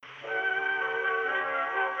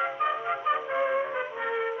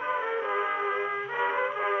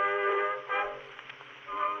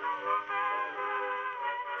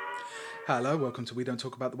Hello, welcome to We Don't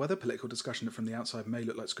Talk About the Weather, political discussion that from the outside may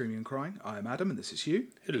look like screaming and crying. I am Adam and this is Hugh.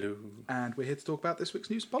 Hello. And we're here to talk about this week's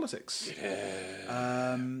news and politics.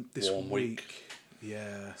 Yeah. This Warm week,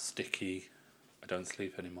 yeah, Sticky. I don't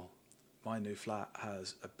sleep anymore. my new flat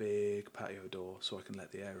has a big patio door so I can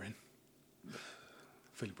let the air in.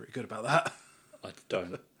 Feeling pretty good about that. I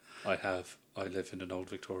don't. I live in an old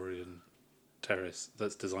Victorian terrace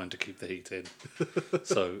that's designed to keep the heat in.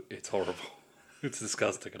 So it's horrible. It's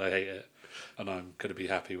disgusting and I hate it. And I'm going to be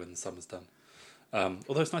happy when the summer's done.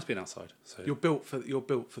 Although it's nice being outside. So You're built for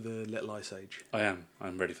the little ice age. I am.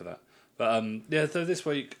 I'm ready for that. But yeah, so this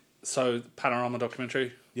week, Panorama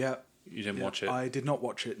documentary. Yeah. You didn't watch it? I did not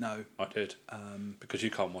watch it, no. I did. Because you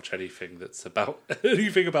can't watch anything that's about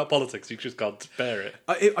anything about politics. You just can't bear it.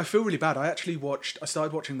 I feel really bad. I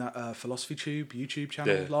started watching that Philosophy Tube YouTube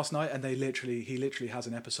channel last night, and he literally has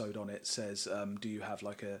an episode on it. Says, do you have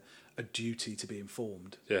like a duty to be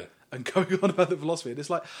informed? Yeah. And going on about the philosophy, and it's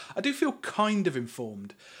like I do feel kind of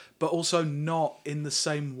informed, but also not in the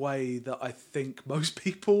same way that I think most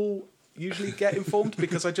people usually get informed.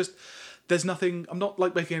 Because there's nothing. I'm not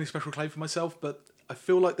like making any special claim for myself, but I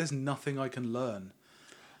feel like there's nothing I can learn.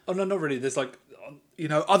 Oh no, not really. There's like,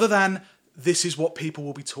 other than this is what people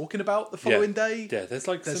will be talking about the following day. Yeah, there's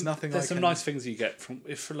nothing. There's some nice things you get from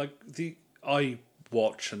I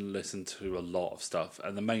watch and listen to a lot of stuff,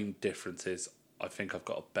 and the main difference is I think I've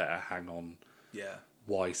got a better hang on. Yeah.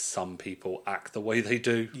 Why some people act the way they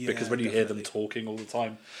do, because when you hear them talking all the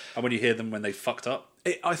time, and when you hear them when they fucked up,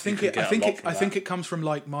 I think it comes from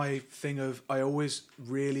like my thing of I always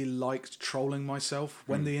really liked trolling myself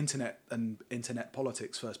when the internet and internet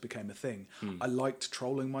politics first became a thing. I liked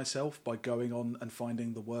trolling myself by going on and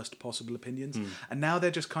finding the worst possible opinions, and now they're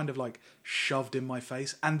just kind of like shoved in my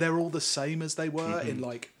face, and they're all the same as they were in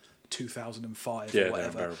like 2005 or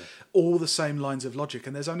whatever. All the same lines of logic,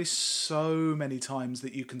 and there's only so many times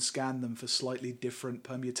that you can scan them for slightly different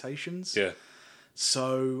permutations. Yeah.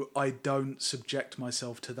 So I don't subject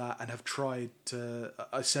myself to that, and have tried to.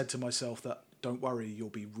 I said to myself that don't worry, you'll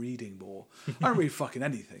be reading more. I don't read fucking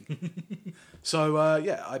anything. So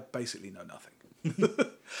I basically know nothing.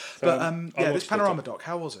 But this Panorama doc,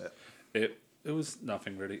 how was it? It was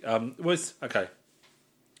nothing really. It was okay.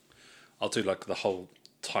 I'll do like the whole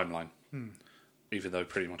timeline, even though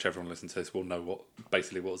pretty much everyone listening to this will know what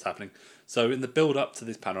was happening. So in the build up to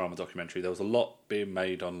this Panorama documentary, there was a lot being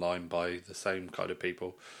made online by the same kind of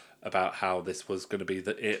people about how this was going to be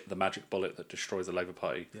the magic bullet that destroys the Labour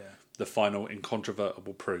Party, the final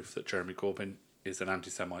incontrovertible proof that Jeremy Corbyn is an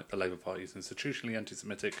anti-Semite, the Labour Party is institutionally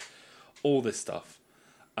anti-Semitic, all this stuff,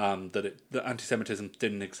 that anti-Semitism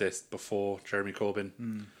didn't exist before Jeremy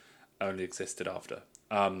Corbyn, only existed after.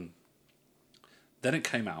 Then it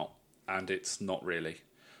came out, and it's not really.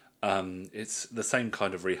 It's the same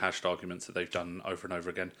kind of rehashed arguments that they've done over and over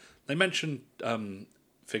again. They mentioned Ken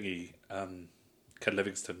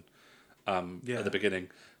Livingstone at the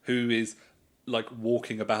beginning, who is like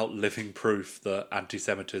walking about living proof that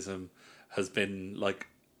anti-Semitism has been like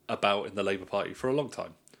about in the Labour Party for a long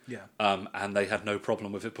time. Yeah. And they had no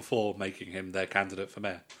problem with it before making him their candidate for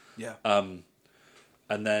mayor. Yeah. And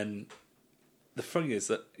then the thing is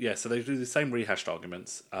that, so they do the same rehashed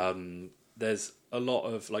arguments. There's a lot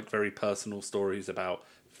of like very personal stories about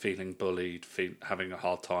feeling bullied, having a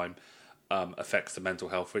hard time, affects the mental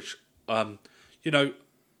health, which,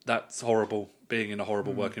 that's horrible. Being in a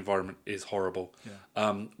horrible work environment is horrible.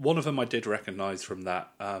 Yeah. One of them I did recognise from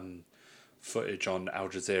that footage on Al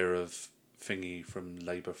Jazeera of Thingy from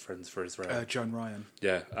Labour Friends for Israel. Joan Ryan.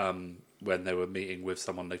 Yeah, when they were meeting with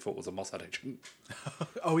someone they thought was a Mossad agent.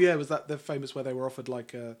 Oh yeah, was that the famous where they were offered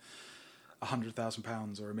like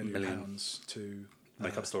 £100,000 or £1 million to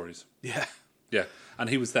make up stories? Yeah. Yeah, and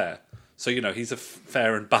he was there. So, he's a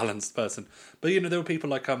fair and balanced person. But, there were people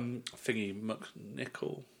like Thingy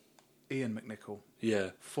McNichol. Ian McNichol.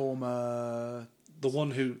 Yeah. Former... The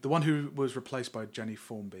one who was replaced by Jenny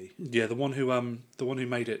Formby. Yeah, the one who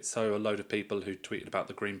made it so a load of people who tweeted about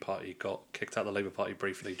the Green Party got kicked out of the Labour Party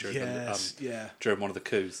briefly during during one of the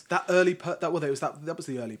coups. That early that was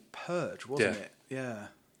the early purge, wasn't it? Yeah.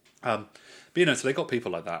 But so they got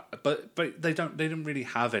people like that, but they didn't really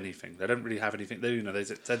have anything. They don't really have anything. They they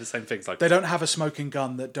say the same things like they don't have a smoking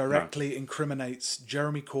gun that directly incriminates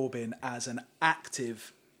Jeremy Corbyn as an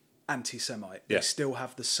active anti-Semite. Yeah. They still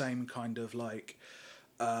have the same kind of like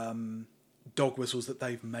dog whistles that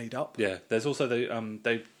they've made up. Yeah, there's also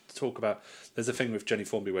they talk about. There's a thing with Jenny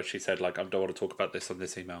Formby where she said like, I don't want to talk about this on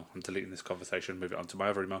this email. I'm deleting this conversation, move it onto my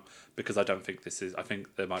other email because I don't think this is. I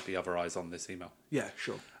think there might be other eyes on this email. Yeah,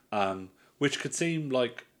 sure. Which could seem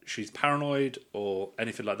like she's paranoid or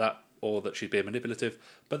anything like that. or that she's being manipulative.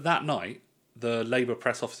 But that night, the Labour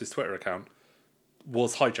press office's Twitter account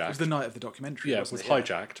was hijacked. It was the night of the documentary. Yeah, it was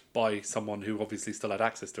hijacked by someone who obviously still had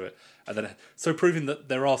access to it, and then so proving that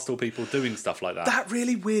there are still people doing stuff like that. That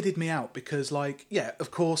really weirded me out because, like, yeah,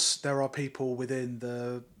 of course there are people within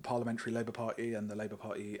the Parliamentary Labour Party and the Labour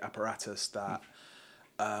Party apparatus that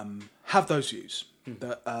have those views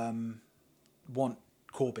that want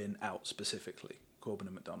Corbyn out specifically, Corbyn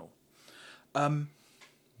and McDonnell.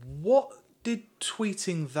 What did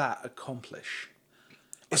tweeting that accomplish?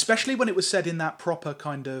 Especially when it was said in that proper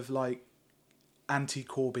kind of like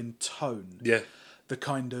anti-Corbyn tone. Yeah. The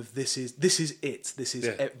kind of this is it. This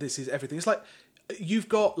is everything. It's like you've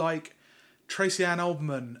got like Tracy Ann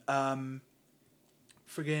Oldman,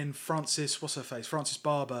 friggin' Francis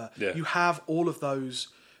Barber. Yeah. You have all of those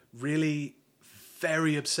really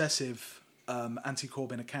very obsessive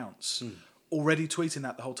anti-Corbyn accounts already tweeting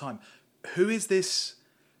that the whole time. Who is this?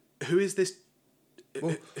 Who is this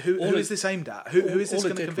aimed at? Who is this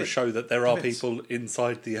going to convince? Show that there are people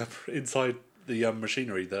inside the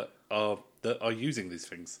machinery that are using these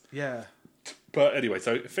things. Yeah. But anyway,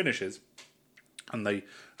 so it finishes, and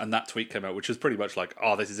that tweet came out, which was pretty much like,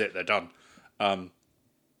 "Oh, this is it, they're done." And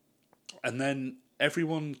then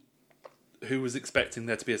everyone who was expecting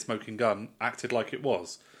there to be a smoking gun acted like it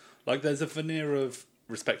was. Like there's a veneer of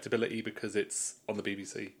respectability because it's on the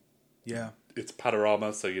BBC. Yeah. It's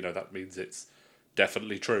Panorama, so that means it's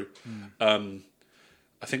definitely true.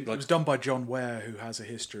 I think it was done by John Ware, who has a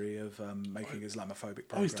history of making Islamophobic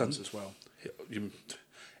programs as well.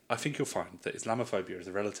 I think you'll find that Islamophobia is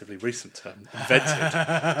a relatively recent term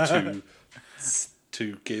invented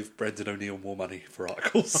to give Brendan O'Neill more money for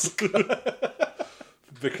articles.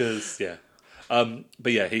 Because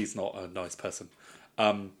but yeah, he's not a nice person.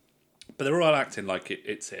 But they're all acting like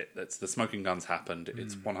it's it. That's the smoking guns happened.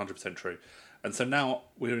 It's 100% true. And so now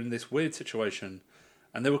we're in this weird situation,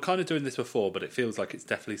 and they were kind of doing this before, but it feels like it's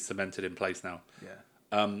definitely cemented in place now.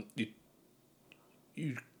 Yeah.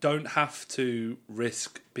 You don't have to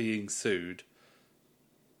risk being sued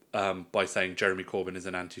by saying Jeremy Corbyn is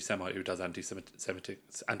an anti-Semite who does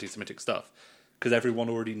anti-Semitic stuff, because everyone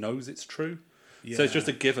already knows it's true. Yeah. So it's just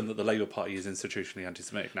a given that the Labour Party is institutionally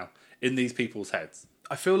anti-Semitic now in these people's heads.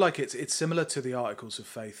 I feel like it's similar to the articles of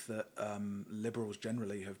faith that liberals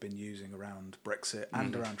generally have been using around Brexit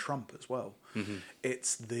and around Trump as well. Mm-hmm.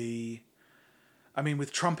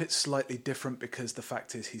 With Trump it's slightly different because the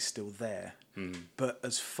fact is he's still there. But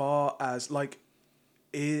as far as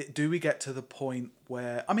do we get to the point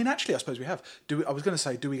where I suppose we have. Do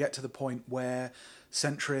we get to the point where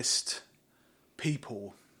centrist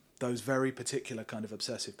people, those very particular kind of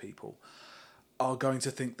obsessive people, are going to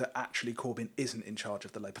think that actually Corbyn isn't in charge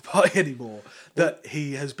of the Labour Party anymore, that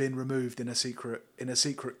he has been removed in a secret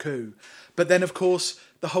coup? But then, of course,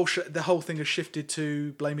 the whole thing has shifted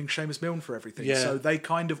to blaming Seamus Milne for everything. Yeah. So they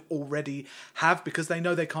kind of already have, because they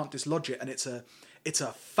know they can't dislodge it, and it's a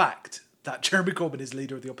fact that Jeremy Corbyn is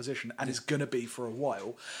leader of the opposition and is going to be for a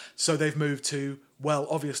while. So they've moved to, well,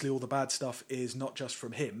 obviously all the bad stuff is not just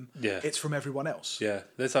from him, it's from everyone else. Yeah,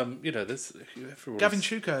 there's there's Gavin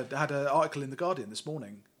Shuker had an article in The Guardian this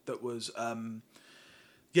morning that was,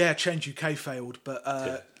 Change UK failed,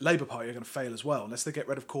 but Labour Party are going to fail as well unless they get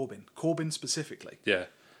rid of Corbyn specifically. Yeah,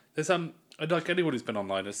 there's like anyone who's been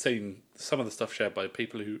online has seen some of the stuff shared by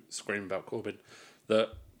people who scream about Corbyn that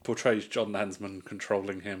portrays John Landsman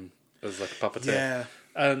controlling him as like a puppeteer. Yeah.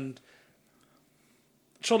 And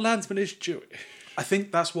John Landsman is Jewish. I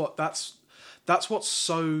think that's what's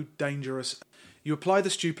so dangerous. You apply the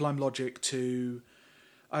Stupline logic to,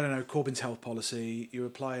 I don't know, Corbyn's health policy. You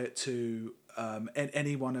apply it to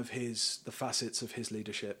any one of the facets of his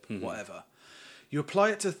leadership, whatever. You apply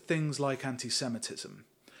it to things like anti-Semitism,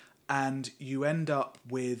 and you end up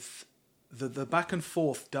with the back and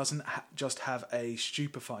forth doesn't just have a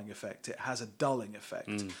stupefying effect, it has a dulling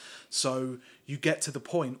effect. So you get to the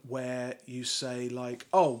point where you say like,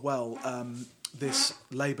 oh, well, this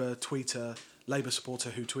Labour supporter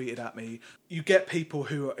who tweeted at me, you get people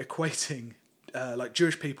who are equating like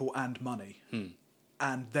Jewish people and money,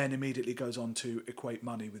 and then immediately goes on to equate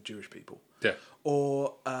money with Jewish people. Yeah.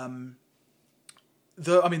 Or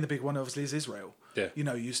the big one obviously is Israel. Yeah. You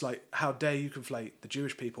like, how dare you conflate the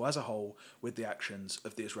Jewish people as a whole with the actions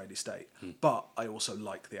of the Israeli state? But I also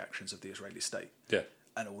like the actions of the Israeli state. Yeah.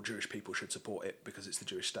 And all Jewish people should support it because it's the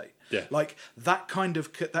Jewish state. Yeah. Like that kind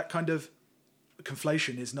of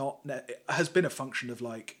conflation has been a function of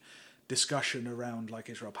like discussion around like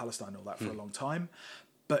Israel, Palestine, and all that for a long time.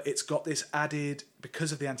 But it's got this added,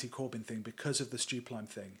 because of the anti-Corbyn thing, because of the Stupline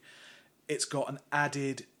thing, it's got an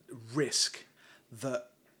added risk that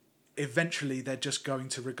eventually they're just going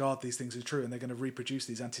to regard these things as true, and they're going to reproduce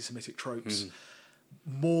these anti-Semitic tropes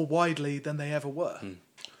more widely than they ever were.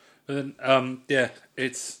 But then,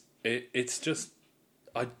 it's just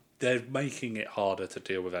they're making it harder to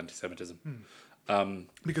deal with anti-Semitism.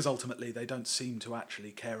 Because ultimately they don't seem to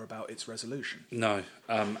actually care about its resolution. No,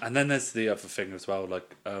 and then there's the other thing as well,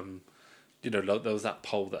 like, there was that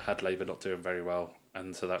poll that had Labour not doing very well,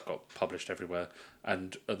 and so that got published everywhere.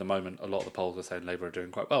 And at the moment, a lot of the polls are saying Labour are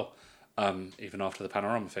doing quite well, even after the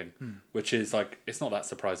Panorama thing, which is like, it's not that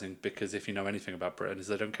surprising, because if you know anything about Britain, is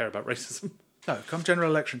they don't care about racism. No, come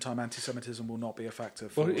general election time, anti-Semitism will not be a factor.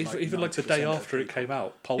 For even like the day after it came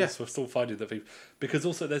out, polls were still finding that people... Because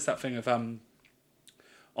also there's that thing of... on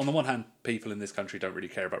the one hand, people in this country don't really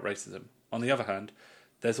care about racism. On the other hand,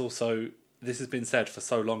 there's also... This has been said for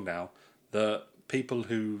so long now, that people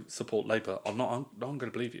who support Labour are not going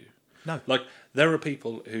to believe you. No. Like, there are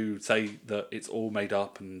people who say that it's all made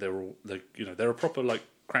up and there are proper, like,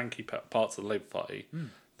 cranky parts of the Labour Party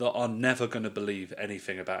that are never going to believe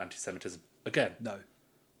anything about anti-Semitism. Again, no,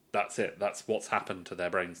 that's it. That's what's happened to their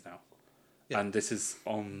brains now. Yeah. And this is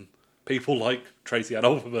on people like Tracy Ann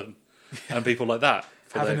Olbermann and people like that.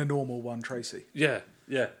 Having a normal one, Tracy. Yeah.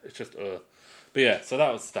 It's just... But yeah, so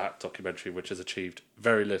that was that documentary, which has achieved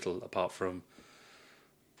very little apart from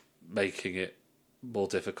making it more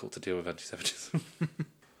difficult to deal with anti-Semitism.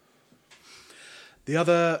 The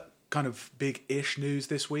other kind of big-ish news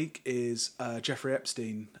this week is Jeffrey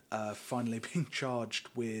Epstein finally being charged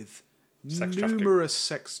with numerous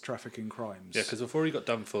sex trafficking crimes. Yeah, because before he got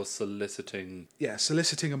done for soliciting... Yeah,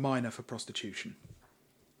 soliciting a minor for prostitution.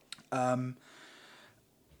 And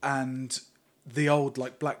the old,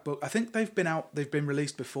 like, black book... I think they've been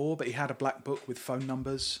released before, but he had a black book with phone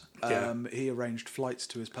numbers. He arranged flights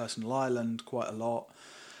to his personal island quite a lot.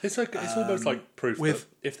 It's like it's almost like proof that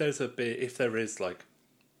if there is like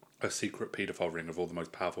a secret paedophile ring of all the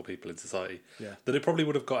most powerful people in society, that it probably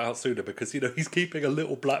would have got out sooner, because he's keeping a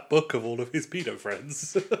little black book of all of his pedo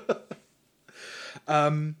friends.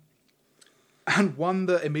 And one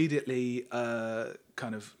that immediately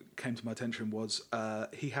kind of came to my attention was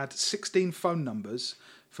he had 16 phone numbers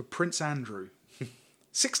for Prince Andrew.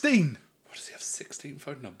 16. Why does he have 16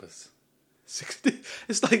 phone numbers? 16.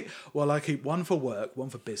 It's like, well, I keep one for work, one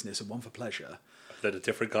for business, and one for pleasure. Then a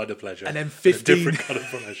different kind of pleasure. And then 15. And a different kind of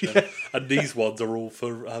pleasure. And these ones are all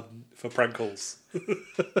for prank calls.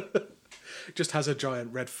 Just has a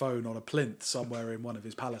giant red phone on a plinth somewhere in one of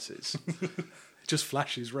his palaces. It just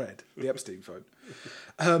flashes red, the Epstein phone.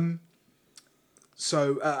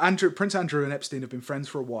 So Prince Andrew and Epstein have been friends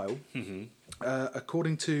for a while. Mm-hmm.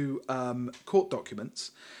 According to court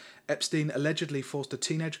documents, Epstein allegedly forced a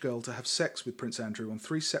teenage girl to have sex with Prince Andrew on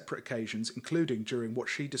 3 separate occasions, including during what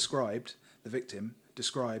she described, the victim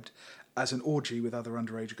described, as an orgy with other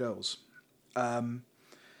underage girls.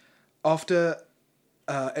 After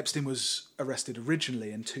Epstein was arrested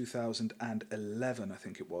originally in 2011, I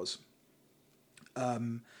think it was,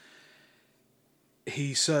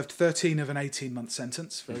 he served 13 of an 18-month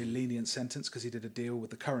sentence, very lenient sentence, because he did a deal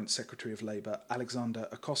with the current Secretary of Labour, Alexander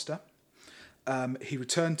Acosta. He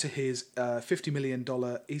returned to his $50 million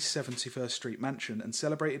East 71st Street mansion and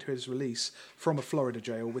celebrated his release from a Florida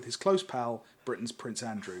jail with his close pal, Britain's Prince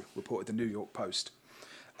Andrew, reported the New York Post.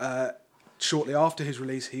 Shortly after his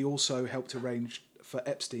release, he also helped arrange for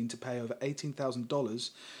Epstein to pay over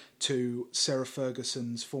 $18,000 to Sarah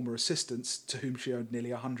Ferguson's former assistants, to whom she owed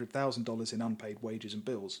nearly $100,000 in unpaid wages and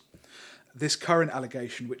bills. This current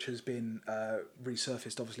allegation, which has been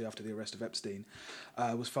resurfaced obviously after the arrest of Epstein,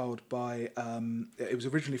 was filed by... it was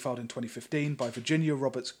originally filed in 2015 by Virginia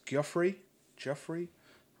Roberts Giuffre.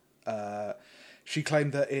 She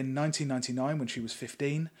claimed that in 1999, when she was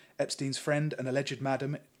 15, Epstein's friend and alleged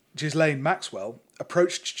madam, Ghislaine Maxwell,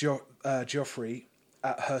 approached Giuffre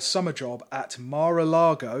at her summer job at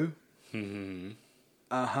Mar-a-Lago. Mm-hmm.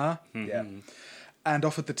 Mm-hmm. Yeah. And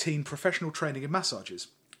offered the teen professional training in massages.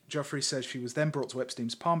 Giuffre says she was then brought to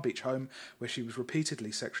Epstein's Palm Beach home, where she was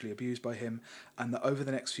repeatedly sexually abused by him, and that over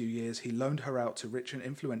the next few years he loaned her out to rich and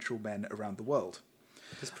influential men around the world.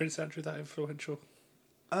 Is Prince Andrew that influential?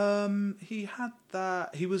 He had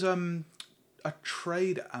that... He was a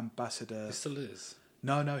trade ambassador. He still is.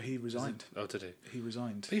 No, he resigned. Oh, did he? He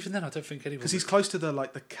resigned. But even then, I don't think anyone... Because he's close to the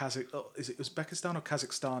Kazakh... is it Uzbekistan or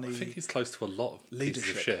Kazakhstani... I think he's close to a lot of leadership.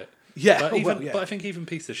 Pieces of shit. Yeah, but I think even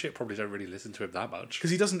pieces of shit probably don't really listen to him that much. Because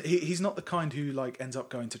he doesn't... He's not the kind who ends up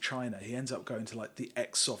going to China. He ends up going to the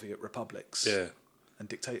ex-Soviet republics. Yeah. And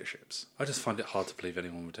dictatorships. I just find it hard to believe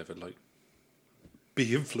anyone would ever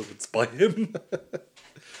be influenced by him.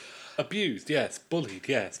 Abused, yes. Bullied,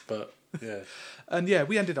 yes. But Yeah. And yeah,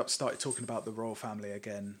 we ended up talking about the royal family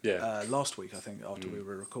again Yeah. last week, I think, after we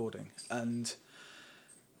were recording. And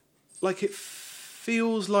like it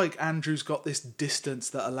feels like Andrew's got this distance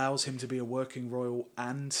that allows him to be a working royal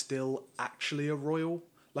and still actually a royal.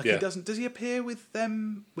 Like Yeah. he doesn't. Does he appear with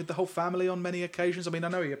them, with the whole family on many occasions? I mean, I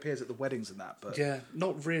know he appears at the weddings and that, but Yeah,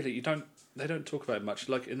 not really. They don't talk about it much.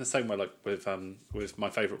 Like in the same way, like with my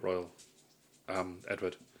favourite royal,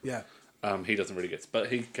 Edward. yeah, He doesn't really get,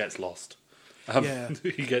 but he gets lost. Yeah.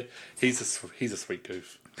 He's a sweet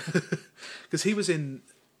goof. because he was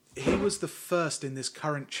the first in this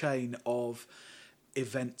current chain of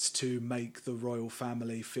events to make the royal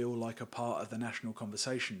family feel like a part of the national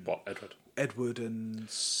conversation. What, Edward? Edward and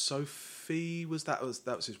Sophie was that was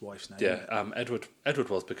his wife's name. Yeah, wasn't it? Edward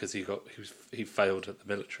was because he failed at the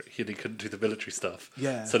military. He couldn't do the military stuff.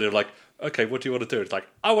 Yeah. So they were like, okay, what do you want to do? It's like,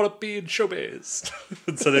 I want to be in showbiz.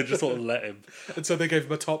 And so they just sort of let him. And so they gave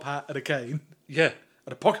him a top hat and a cane Yeah.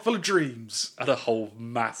 and a pocket full of dreams, And a whole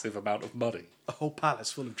massive amount of money. a whole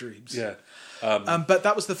palace full of dreams. Yeah. But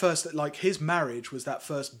that was the first, like his marriage was that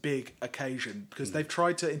first big occasion, because they've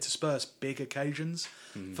tried to intersperse big occasions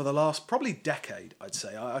for the last probably decade, I'd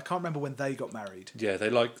say. I can't remember when they got married. Yeah, they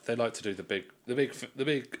like to do the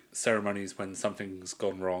big ceremonies when something's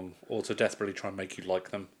gone wrong, or to desperately try and make you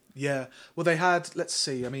like them. Yeah, well, they had. Let's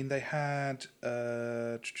see. I mean, they had.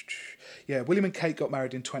 William and Kate got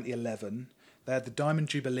married in 2011. They had the Diamond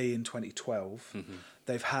Jubilee in 2012. Mm-hmm.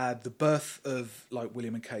 They've had the birth of like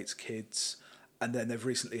William and Kate's kids, and then they've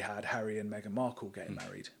recently had Harry and Meghan Markle getting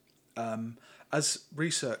married. As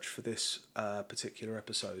research for this particular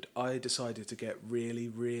episode, I decided to get really,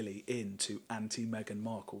 really into anti-Meghan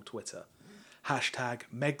Markle Twitter. Hashtag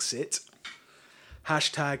Megxit.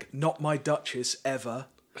 Hashtag not my Duchess ever.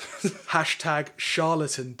 Hashtag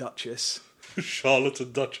charlatan Duchess.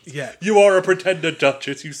 Charlatan Duchess. Yeah. You are a pretender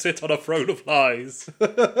Duchess. You sit on a throne of lies.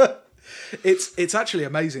 It's actually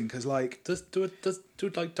amazing because like Do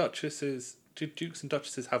duchesses? Do dukes and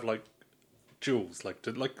duchesses have like jewels? Like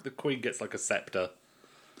the Queen gets like a scepter.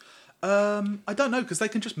 I don't know because they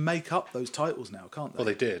can just make up those titles now, can't they? Well,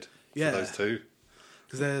 they did. Yeah. For those two.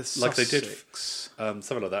 Because there's Like they did, Sussex,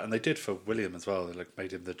 something like that, and they did for William as well. They like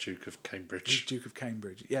made him the Duke of Cambridge. Duke of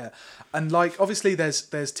Cambridge, yeah, and like obviously there's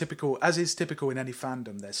typical, as is typical in any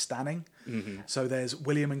fandom, there's stanning. Mm-hmm. So there's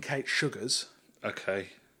William and Kate Sugars, Okay.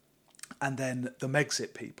 and then the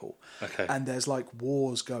Megxit people, Okay. and there's like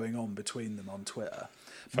wars going on between them on Twitter,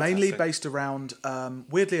 mainly based around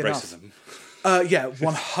weirdly enough. Racism.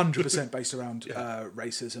 100% based around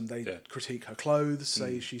racism. They critique her clothes,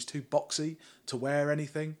 say she's too boxy to wear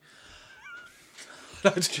anything.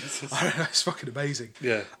 It's fucking amazing.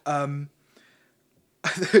 Yeah. A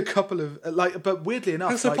couple of but weirdly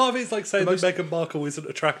enough, So part of it is like saying that Meghan Markle isn't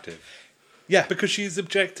attractive. Yeah, Because she's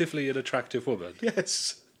objectively an attractive woman.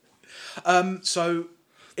 yes. So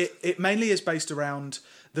it mainly is based around.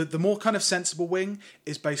 The more kind of sensible wing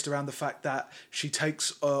is based around the fact that she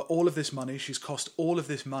takes all of this money, she's cost all of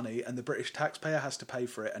this money, and the British taxpayer has to pay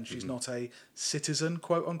for it, and she's not a citizen,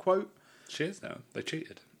 quote unquote. She is now. They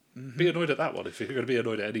cheated. Be annoyed at that one if you're going to be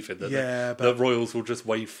annoyed at anything. That Yeah, the royals will just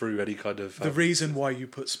wave through any kind of. The reason why you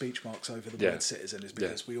put speech marks over the Yeah. word citizen is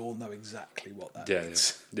because we all know exactly what that Yeah,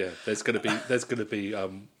 means. yeah. There's going to be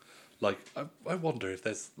like I wonder if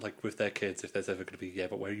there's like with their kids if there's ever going to be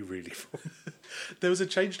but where are you really from? There was a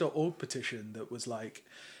Change.org petition that was like,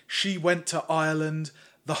 she went to Ireland,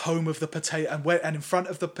 the home of the potato, and in front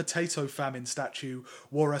of the potato famine statue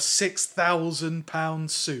wore a £6,000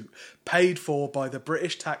 suit paid for by the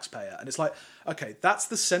British taxpayer. And it's like, okay, that's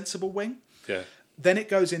the sensible wing. Yeah. Then it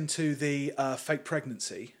goes into the fake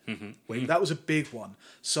pregnancy wing. That was a big one.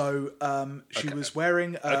 So she was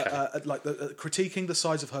wearing, critiquing the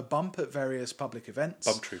size of her bump at various public events.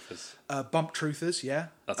 Bump truthers. Bump truthers, yeah.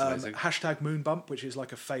 That's amazing. Hashtag moon bump, which is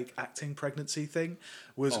like a fake acting pregnancy thing,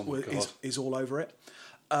 is all over it.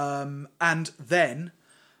 And then,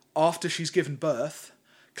 after she's given birth,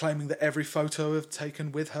 claiming that every photo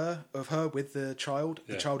taken with her with the child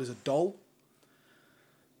is a doll.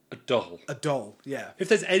 A doll. A doll, yeah. If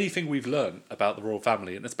there's anything we've learned about the royal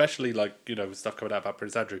family, and especially like stuff coming out about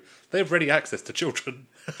Prince Andrew, they have ready access to children.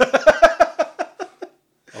 I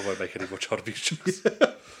won't make any more child abuse jokes.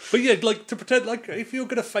 But yeah, like to pretend like if you're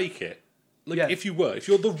gonna fake it, if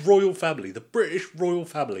you're the royal family, the British royal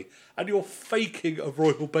family, and you're faking a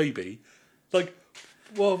royal baby, like,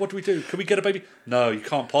 well, what do we do? Can we get a baby? No, you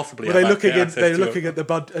can't possibly. Well, they're looking at the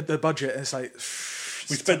budget, and it's like,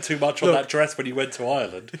 we spent too much on that dress when you went to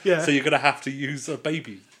Ireland, so you're going to have to use a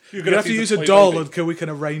baby. You're going to have to use a doll, and we can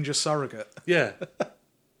arrange a surrogate. Yeah.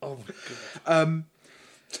 Oh my god.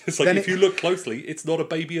 It's like, if you look closely, it's not a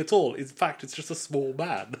baby at all. In fact, it's just a small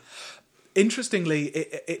man. Interestingly,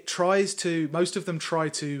 it tries to... Most of them try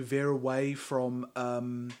to veer away from,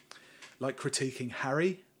 like, critiquing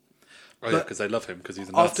Harry. Oh, yeah, because they love him, because he's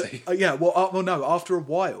a Nazi. After a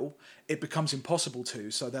while, it becomes impossible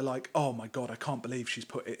to. So they're like, oh my God, I can't believe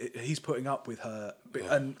he's putting up with her.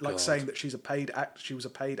 Saying that she was a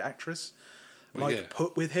paid actress.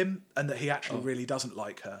 Put with him, and that he actually really doesn't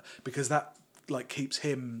like her, because that like keeps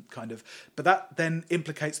him kind of... But that then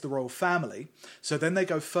implicates the royal family. So then they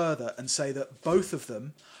go further and say that both of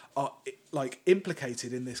them are like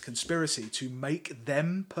implicated in this conspiracy to make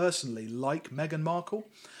them personally like Meghan Markle,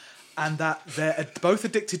 and that they're both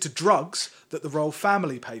addicted to drugs that the royal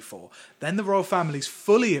family pay for. Then the royal family's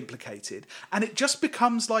fully implicated, and it just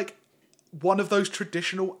becomes like one of those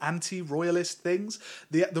traditional anti-royalist things.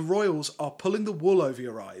 The royals are pulling the wool over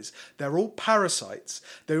your eyes. They're all parasites.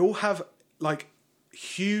 They all have like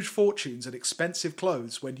huge fortunes and expensive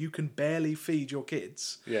clothes when you can barely feed your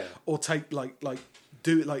kids. Yeah. Or take that kind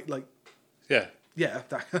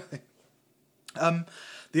of thing.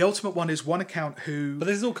 The ultimate one is one account who... But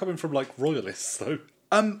this is all coming from like royalists, though.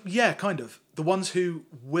 Yeah, kind of. The ones who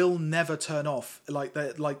will never turn off.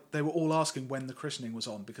 They were all asking when the christening was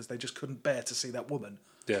on, because they just couldn't bear to see that woman.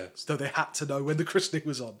 Yeah. So they had to know when the christening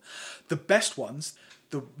was on. The best ones,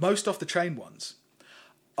 the most off-the-chain ones,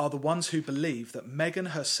 are the ones who believe that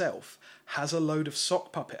Meghan herself has a load of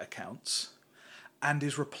sock puppet accounts and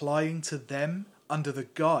is replying to them under the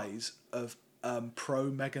guise of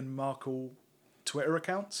pro-Meghan Markle Twitter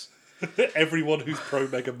accounts. Everyone who's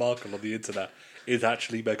pro-Meghan Markle on the internet is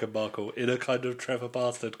actually Meghan Markle in a kind of Trevor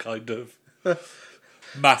Bastard kind of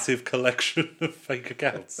massive collection of fake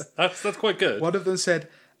accounts. That's quite good. One of them said,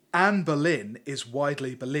 Anne Boleyn is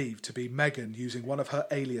widely believed to be Meghan using one of her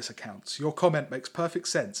alias accounts. Your comment makes perfect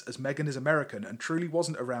sense, as Meghan is American and truly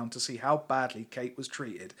wasn't around to see how badly Kate was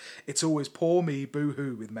treated. It's always poor me,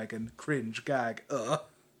 boo-hoo with Meghan, cringe, gag,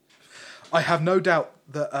 I have no doubt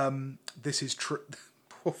that this is true.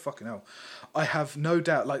 Oh, fucking hell. I have no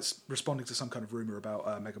doubt, like responding to some kind of rumour about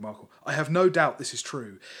Meghan Markle, I have no doubt this is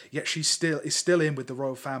true, yet she is still in with the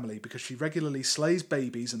royal family because she regularly slays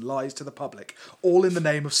babies and lies to the public, all in the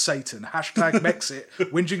name of Satan. Hashtag Mexit,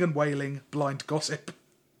 whinging and wailing, blind gossip.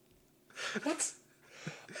 What?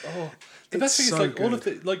 Oh, the best thing is like good. All of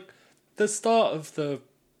the like the start of the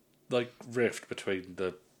like rift between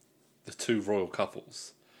the two royal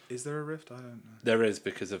couples. Is there a rift? I don't know. There is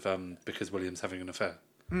because William's having an affair.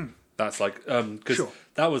 That's like because sure.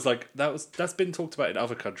 that's been talked about in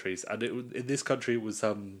other countries, and in this country it was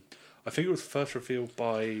I think it was first revealed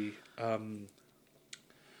by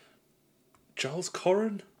Giles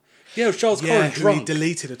Corran. Yeah, it was Giles Corran drunk. He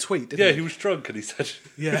deleted a tweet, didn't he? Yeah, he was drunk and he said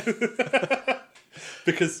yeah.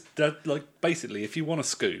 Because that like basically if you want a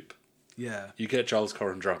scoop, you get Giles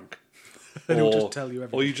Corran drunk. And he'll just tell you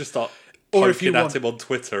everything. Or you just start poking at him on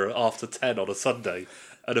Twitter after 10 on a Sunday.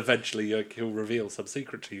 And eventually he'll reveal some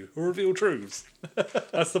secret to you. Or reveal truths.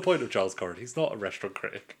 That's the point of Giles Corran. He's not a restaurant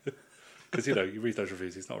critic. Because, you read those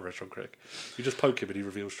reviews, he's not a restaurant critic. You just poke him and he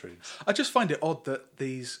reveals truths. I just find it odd that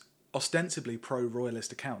these ostensibly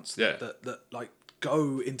pro-royalist accounts that like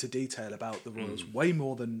go into detail about the royals way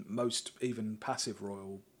more than most even passive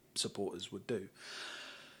royal supporters would do,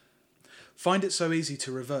 find it so easy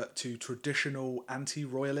to revert to traditional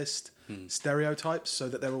anti-royalist stereotypes, so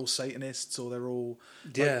that they're all Satanists or they're all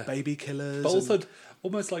like, baby killers. But also,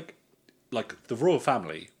 almost like the royal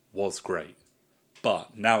family was great,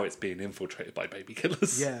 but now it's being infiltrated by baby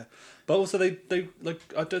killers. Yeah. But also, they like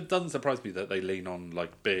it doesn't surprise me that they lean on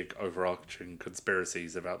like big overarching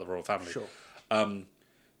conspiracies about the royal family. Sure.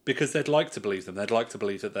 Because they'd like to believe them. They'd like to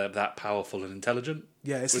believe that they're that powerful and intelligent.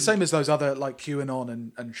 Yeah, it's the same as those other like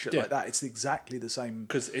QAnon and shit like that. It's exactly the same.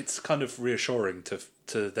 Because it's kind of reassuring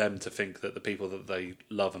to them to think that the people that they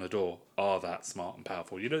love and adore are that smart and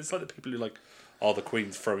powerful. It's like the people who like are the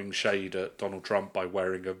Queen's throwing shade at Donald Trump by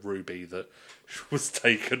wearing a ruby that was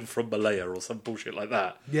taken from Malaya or some bullshit like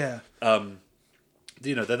that. Yeah.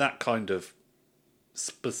 They're that kind of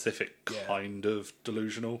specific kind of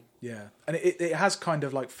delusional. Yeah, and it has kind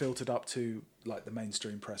of like filtered up to like the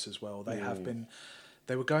mainstream press as well. They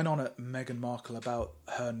were going on at Meghan Markle about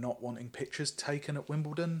her not wanting pictures taken at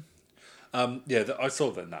Wimbledon. I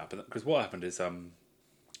saw that because what happened is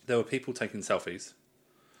there were people taking selfies,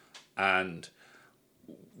 and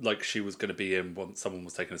like she was going to be in once someone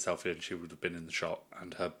was taking a selfie and she would have been in the shot,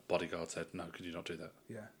 and her bodyguard said, "No, could you not do that?"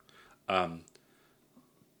 Yeah.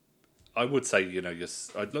 I would say,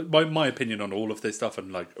 my opinion on all of this stuff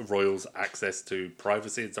and like royals' access to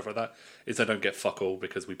privacy and stuff like that is they don't get fuck all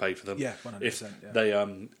because we pay for them. Yeah, 100%. If they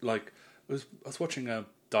I was watching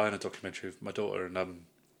Diana documentary with my daughter, and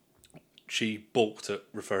she balked at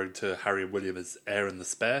referring to Harry and William as heir and the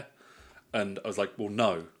spare, and I was like, well,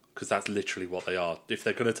 no, because that's literally what they are. If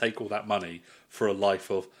they're going to take all that money for a life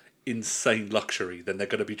of insane luxury, then they're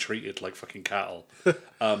going to be treated like fucking cattle.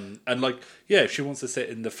 And like, yeah, if she wants to sit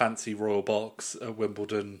in the fancy royal box at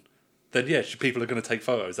Wimbledon, then yeah, people are going to take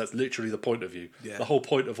photos. That's literally the point of you. Yeah. The whole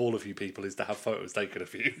point of all of you people is to have photos taken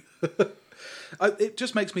of you. It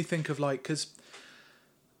just makes me think of like, because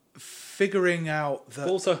figuring out that...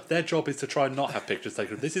 Also, their job is to try and not have pictures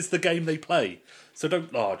taken. This is the game they play. So don't...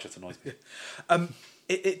 Oh, it just annoys me.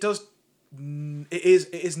 It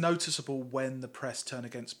is noticeable when the press turn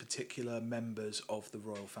against particular members of the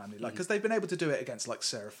royal family, like, because they've been able to do it against like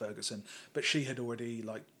Sarah Ferguson, but they had already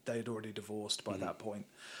divorced by that point,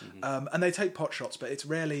 and they take pot shots, but it's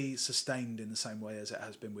rarely sustained in the same way as it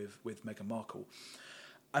has been with Meghan Markle.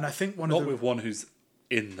 And I think not with one who's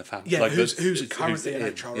in the family, yeah, like who's currently in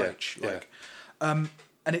HRH, yeah, like,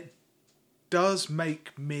 and it does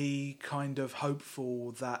make me kind of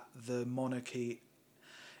hopeful that the monarchy,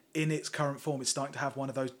 in its current form, is starting to have one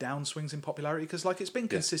of those downswings in popularity, because like it's been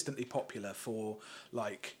consistently popular for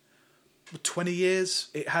like 20 years.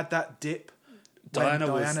 It had that dip when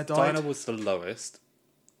Diana died. Diana was the lowest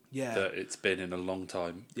that it's been in a long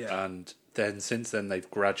time. Yeah. And then since then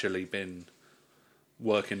they've gradually been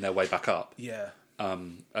working their way back up. Yeah.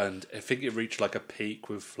 And I think it reached like a peak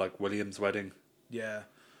with like William's wedding. Yeah.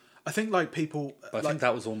 I think like people... I think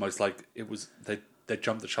that was almost like it was... They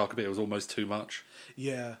jumped the shark a bit. It was almost too much.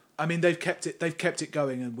 Yeah, I mean they've kept it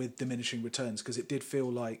going, and with diminishing returns, because it did feel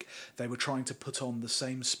like they were trying to put on the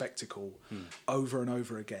same spectacle over and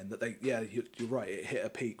over again. That you're right. It hit a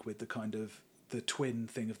peak with the kind of the twin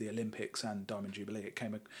thing of the Olympics and Diamond Jubilee. It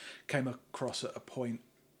came across at a point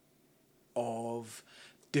of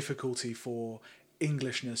difficulty for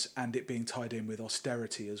Englishness and it being tied in with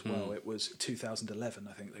austerity as well. It was 2011,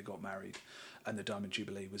 I think they got married, and the Diamond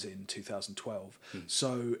Jubilee was in 2012.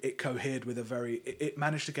 So it cohered with it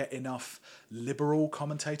managed to get enough liberal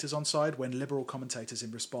commentators on side, when liberal commentators,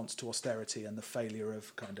 in response to austerity and the failure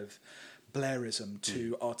of kind of Blairism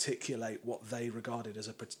to articulate what they regarded as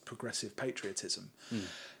a progressive patriotism,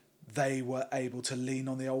 they were able to lean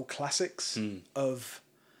on the old classics of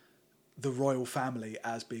the royal family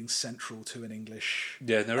as being central to an English,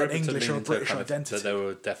 English or British identity. That they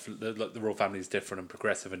were definitely, like, the royal family is different and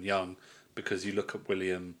progressive and young, because you look at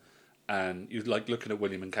William and you like looking at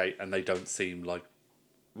William and Kate, and they don't seem like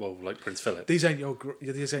Prince Philip. These ain't your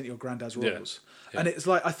granddad's royals. Yeah. And it's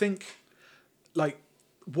like, I think, like,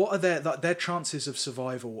 what are their chances of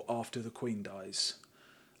survival after the Queen dies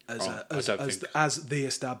as the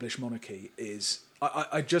established monarchy is.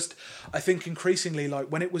 I think increasingly, like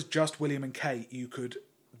when it was just William and Kate,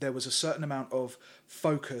 there was a certain amount of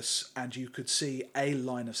focus and you could see a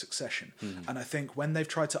line of succession. And I think when they've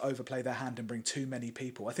tried to overplay their hand and bring too many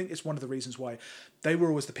people, I think it's one of the reasons why they were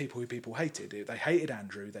always the people who people hated. They hated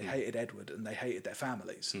Andrew, they hated Edward, and they hated their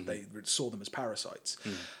families. They saw them as parasites.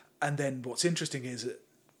 And then what's interesting is that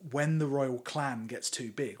when the royal clan gets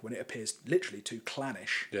too big, when it appears literally too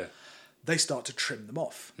clannish, they start to trim them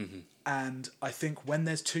off. And I think when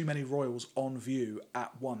there's too many royals on view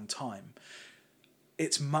at one time,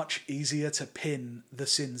 it's much easier to pin the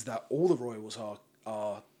sins that all the royals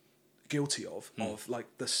are guilty of like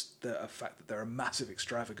the fact that they're a massive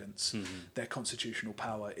extravagance. Their constitutional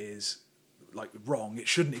power is like wrong. It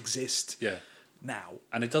shouldn't exist now.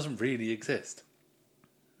 And it doesn't really exist.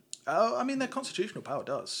 Oh, I mean, their constitutional power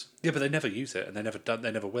does. Yeah, but they never use it, and they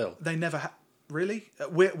never will. They never really.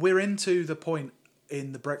 We're into the point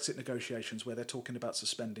in the Brexit negotiations where they're talking about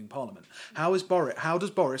suspending Parliament. How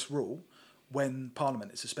does Boris rule when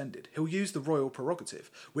Parliament is suspended? He'll use the royal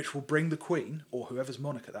prerogative, which will bring the Queen, or whoever's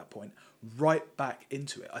monarch at that point, right back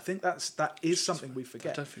into it. I think that is something we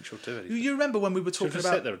forget. I don't think she'll do anything. You remember when we were talking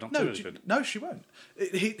about... sit there and not do anything. No, she won't.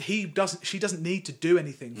 He doesn't. She doesn't need to do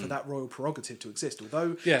anything for that royal prerogative to exist,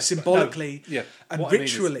 although symbolically and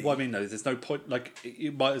ritually... What I mean, though, is there's no point... Like,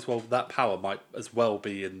 you might as well... That power might as well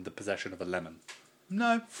be in the possession of a lemon.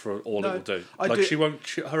 No, for all it will do. She won't.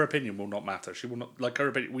 Her opinion will not matter. She will not like her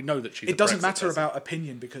opinion. We know that she's. It doesn't matter about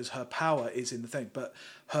opinion because her power is in the thing, but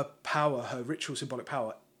her power, her ritual symbolic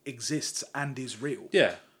power, exists and is real.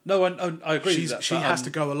 Yeah. No, I agree with that. She has to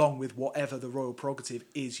go along with whatever the royal prerogative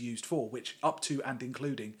is used for, which up to and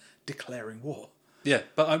including declaring war. Yeah,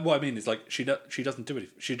 but what I mean is, like, she doesn't do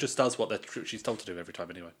anything. She just does what she's told to do every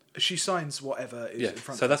time anyway. She signs whatever is in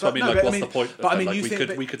front so of her. That's what I mean. Like, what's the point? But I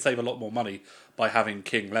mean, we could save a lot more money by having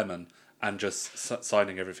King Lemon and just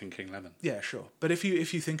signing everything King Lemon. Yeah, sure. But if you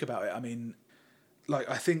think about it, I mean, like,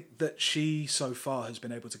 I think that she so far has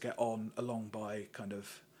been able to get on along by kind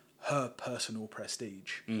of her personal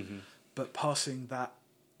prestige, but passing that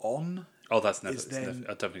on. Oh, that's never.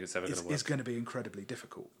 I don't think it's ever going to work. It's going to be incredibly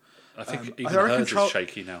difficult. I think even hers is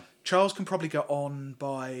shaky now. Charles can probably get on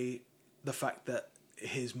by the fact that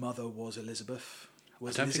his mother was Elizabeth.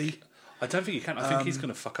 Lizzie. I don't think he can. I think he's going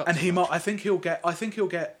to fuck up. And he might. I think he'll get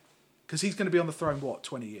because he's going to be on the throne.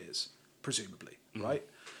 20 years, presumably, right?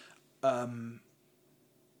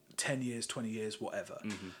 10 years, 20 years, whatever.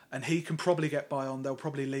 And he can probably get by on, they'll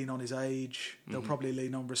probably lean on his age, they'll probably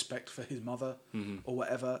lean on respect for his mother or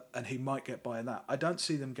whatever, and he might get by in that. I don't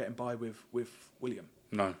see them getting by with William.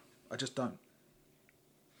 No. I just don't.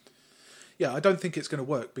 Yeah, I don't think it's going to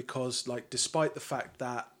work because, like, despite the fact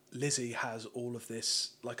that Lizzie has all of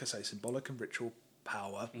this, like I say, symbolic and ritual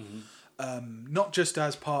power, not just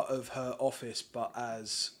as part of her office, but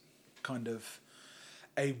as kind of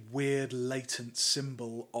a weird latent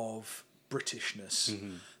symbol of Britishness.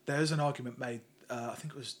 There's an argument made, I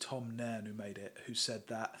think it was Tom Nairn who made it, who said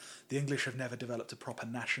that the English have never developed a proper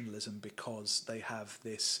nationalism because they have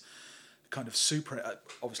this kind of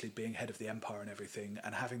obviously being head of the empire and everything,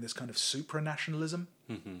 and having this kind of supranationalism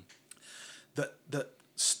that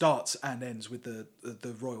starts and ends with the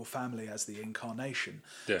royal family as the incarnation.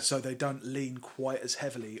 Yeah. So they don't lean quite as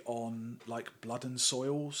heavily on like blood and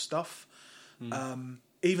soil stuff.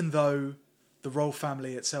 Even though the royal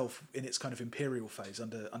family itself, in its kind of imperial phase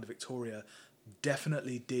under Victoria,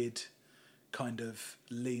 definitely did kind of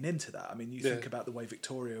lean into that. I mean, you think about the way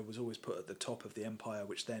Victoria was always put at the top of the empire,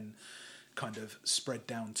 which then kind of spread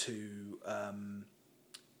down to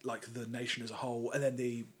like the nation as a whole, and then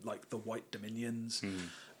the White Dominions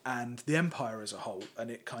and the empire as a whole,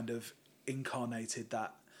 and it kind of incarnated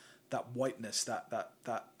that whiteness, that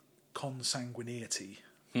consanguinity.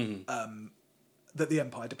 That the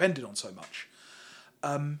empire depended on so much.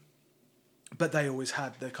 But they always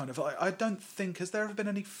had the kind of... I don't think... Has there ever been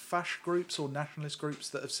any fash groups or nationalist groups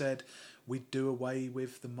that have said, we'd do away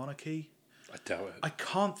with the monarchy? I doubt it. I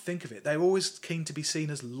can't think of it. They're always keen to be seen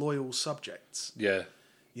as loyal subjects. Yeah.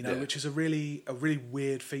 You know, which is a really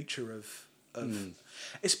weird feature of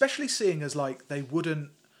especially seeing as, like, they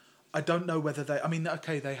wouldn't... I don't know whether they... I mean,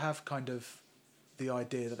 okay, they have kind of the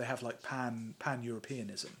idea that they have, like,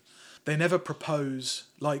 pan-Europeanism. They never propose,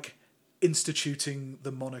 like, instituting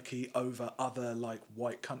the monarchy over other, like,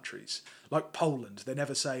 white countries. Like Poland. They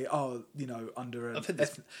never say, under an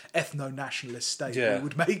ethno-nationalist state, we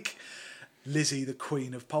would make Lizzie the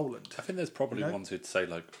Queen of Poland. I think there's probably ones who'd say,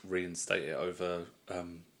 like, reinstate it over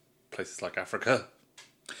places like Africa.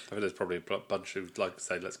 I think there's probably a bunch who'd, like,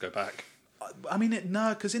 say, let's go back. I mean,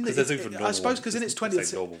 because in there's even normal I suppose because in its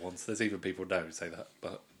 20th... normal ones. There's even people now who say that,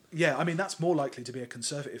 but... Yeah, I mean, that's more likely to be a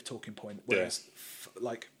conservative talking point, whereas,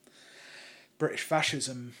 like, British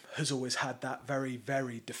fascism has always had that very,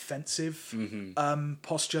 very defensive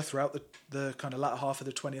posture throughout the kind of latter half of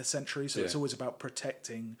the 20th century, so it's always about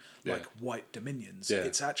protecting, like, white dominions. Yeah.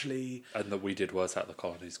 It's actually... And that we did worse out of the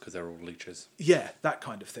colonies because they're all leeches. Yeah, that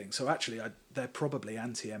kind of thing. So actually, they're probably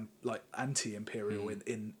anti-imperial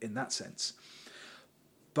in that sense.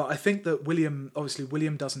 But I think that William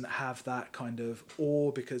doesn't have that kind of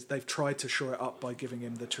awe because they've tried to shore it up by giving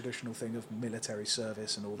him the traditional thing of military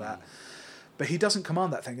service and all that. But he doesn't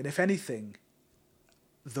command that thing. And if anything,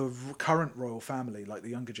 the current royal family, like the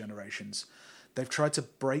younger generations, they've tried to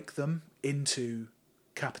break them into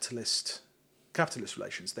capitalist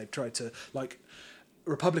relations. They've tried to, like,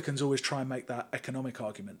 Republicans always try and make that economic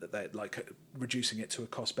argument that they're, like, reducing it to a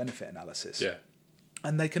cost-benefit analysis. Yeah.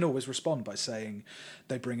 And they can always respond by saying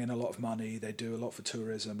they bring in a lot of money, they do a lot for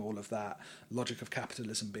tourism, all of that. Logic of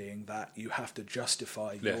capitalism being that you have to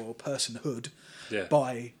justify your personhood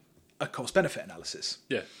by a cost-benefit analysis.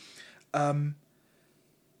 Yeah.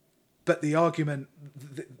 But the argument,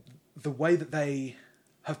 the way that they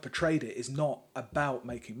have portrayed it is not about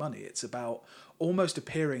making money. It's about almost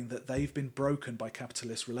appearing that they've been broken by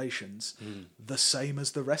capitalist relations the same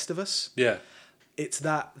as the rest of us. Yeah. It's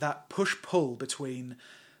that push-pull between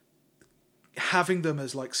having them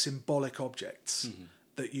as, like, symbolic objects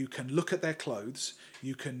that you can look at their clothes,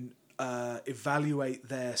 you can evaluate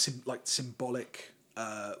their symbolic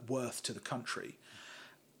worth to the country,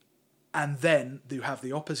 and then you have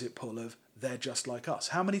the opposite pull of they're just like us.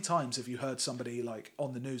 How many times have you heard somebody, like,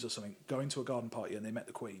 on the news or something going to a garden party and they met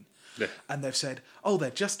the Queen and they've said, oh, they're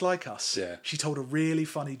just like us. Yeah. She told a really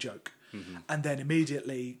funny joke. And then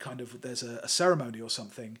immediately, kind of, there's a ceremony or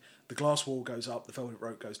something, the glass wall goes up, the velvet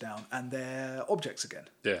rope goes down, and they're objects again.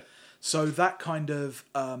 Yeah. So that kind of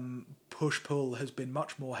push-pull has been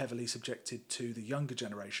much more heavily subjected to the younger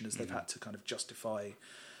generation as they've had to kind of justify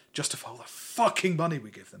justify all the fucking money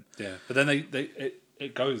we give them. Yeah, but then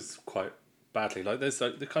it goes quite badly. Like there's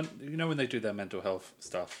like the kind, when they do their mental health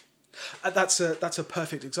stuff. That's a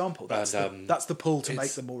perfect example. That's the pull to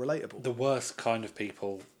make them more relatable. The worst kind of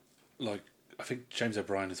people, like I think James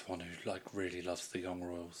O'Brien is one who like really loves the young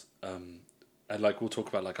royals. And like we'll talk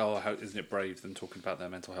about like, oh, how isn't it brave them talking about their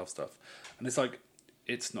mental health stuff? And it's like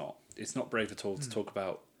it's not brave at all to talk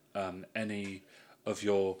about any of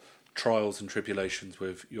your trials and tribulations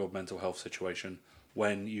with your mental health situation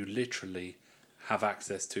when you literally have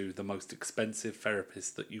access to the most expensive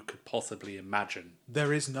therapist that you could possibly imagine.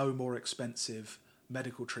 There is no more expensive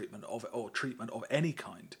medical treatment or treatment of any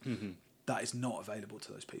kind that is not available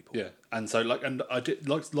to those people. Yeah, and so and I did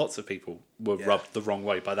lots of people were rubbed the wrong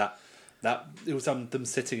way by that. That it was them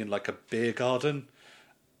sitting in like a beer garden.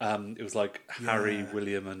 It was like Harry,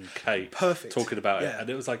 William, and Kate talking about it, and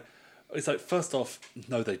it was like, it's like first off,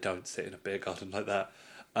 no, they don't sit in a beer garden like that,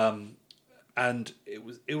 and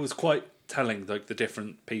it was quite telling, like the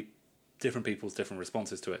different people's different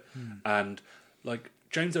responses to it, and like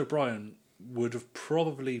James O'Brien would have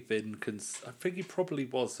probably been, I think he probably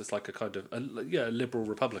was just like a kind of a liberal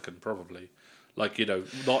Republican probably. Like,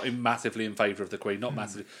 not massively in favour of the Queen, not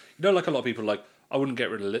massively. Like a lot of people, like, I wouldn't get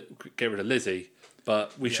rid of Lizzie,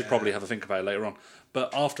 but we should probably have a think about it later on.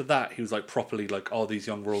 But after that, he was like properly like, oh, these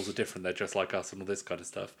young royals are different, they're just like us and all this kind of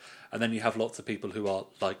stuff. And then you have lots of people who are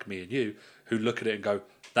like me and you, who look at it and go,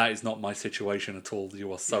 that is not my situation at all, you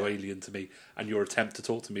are so alien to me, and your attempt to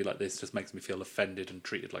talk to me like this just makes me feel offended and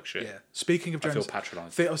treated like shit. Yeah. Speaking of James, I feel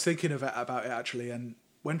patronised. I was thinking about it actually, and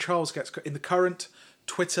when Charles gets in the current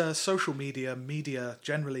Twitter, social media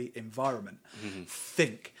generally environment,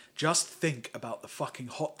 just think about the fucking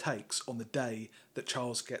hot takes on the day that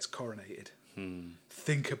Charles gets coronated.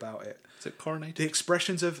 Think about it. Is it coronated? The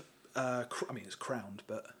expressions of, it's crowned,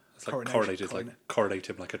 but it's like coronated, like coronate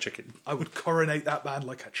him like a chicken. I would coronate that man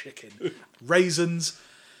like a chicken. Raisins,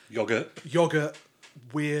 yogurt,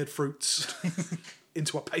 weird fruits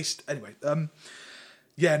into a paste. Anyway,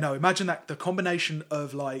 imagine that the combination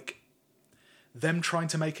of like them trying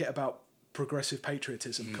to make it about progressive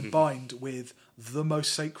patriotism combined with the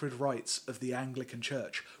most sacred rites of the Anglican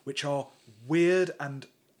Church, which are weird and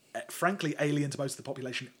frankly alien to most of the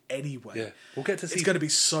population anyway. Yeah, we'll get to see. It's going to be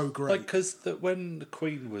so great. Like, because when the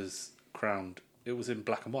Queen was crowned, it was in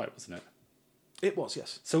black and white, wasn't it? It was,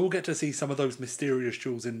 yes. So we'll get to see some of those mysterious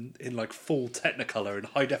jewels in like full Technicolor and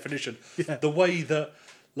high definition. Yeah. The way that,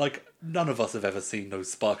 like, none of us have ever seen those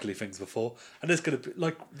sparkly things before, and there's going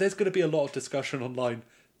to be a lot of discussion online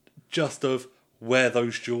just of where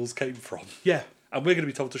those jewels came from. Yeah, and we're going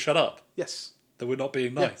to be told to shut up. Yes, that we're not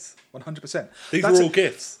being nice. 100%. These are all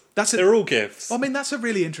gifts. They're all gifts. I mean, that's a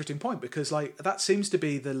really interesting point because, like, that seems to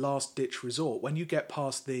be the last ditch resort when you get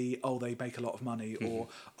past the they make a lot of money or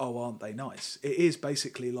aren't they nice. It is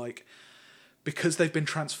basically like, because they've been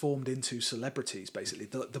transformed into celebrities, basically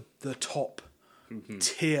the top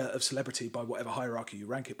tier of celebrity by whatever hierarchy you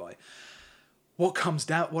rank it by. What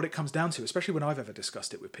it comes down to, especially when I've ever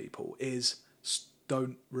discussed it with people, is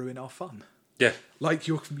don't ruin our fun. Yeah, like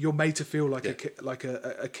you're made to feel like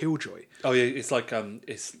a killjoy. Oh yeah, it's like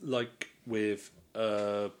with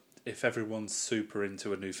if everyone's super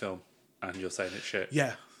into a new film and you're saying it's shit.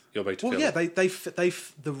 Yeah, you're made to feel. Well, yeah,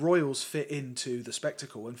 the royals fit into the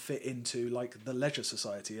spectacle and fit into like the leisure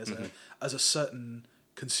society as a certain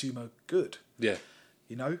consumer good. Yeah,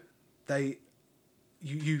 you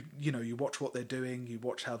watch what they're doing, you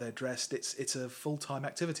watch how they're dressed. It's a full-time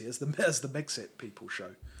activity, as the Megxit people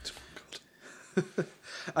show.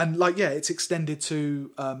 And it's extended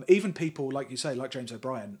to even people like you say, like James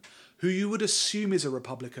O'Brien, who you would assume is a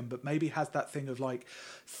Republican, but maybe has that thing of like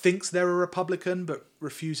thinks they're a Republican, but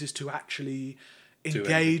refuses to actually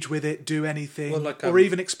engage with it, do anything, or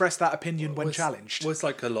even express that opinion when challenged. Well, it's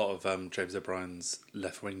like a lot of James O'Brien's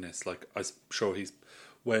left-wingness. Like, I'm sure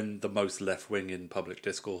when the most left-wing in public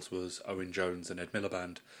discourse was Owen Jones and Ed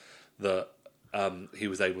Miliband, that he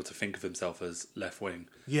was able to think of himself as left-wing.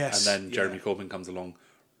 Yes. And then Jeremy Corbyn comes along,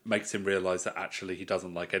 makes him realise that actually he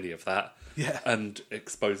doesn't like any of that. Yeah. And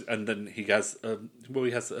then he has a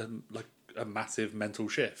massive mental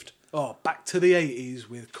shift. Oh, back to the 80s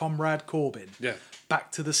with Comrade Corbyn. Yeah.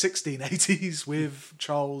 Back to the 1680s with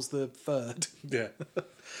Charles III. Yeah.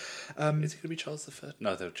 Is he going to be Charles III?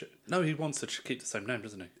 No, he wants to keep the same name,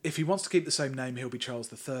 doesn't he? If he wants to keep the same name, he'll be Charles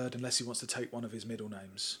III, unless he wants to take one of his middle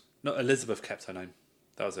names. No, Elizabeth kept her name.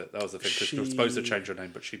 That was it. That was the thing. Because she was supposed to change her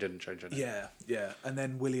name, but she didn't change her name. Yeah. And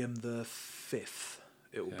then William V,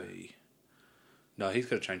 it will be. No, he's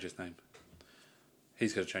going to change his name.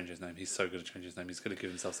 He's going to change his name. He's so good at changing his name. He's going to give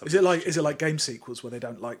himself something. Is it like game sequels where they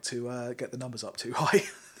don't like to get the numbers up too high?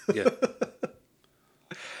 Yeah.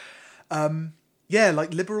 Yeah,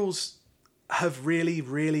 like liberals have really,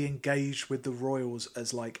 really engaged with the royals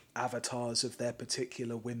as like avatars of their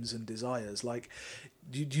particular whims and desires. Like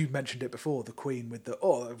you mentioned it before, the Queen with the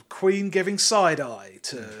Queen giving side eye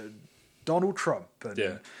to Donald Trump,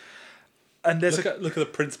 and there's look at the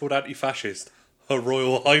principled anti-fascist, Her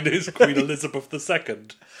Royal Highness Queen Elizabeth II.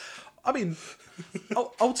 I mean,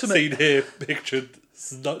 ultimately, Seen here pictured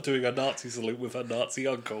not doing a Nazi salute with her Nazi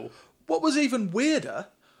uncle. what was even weirder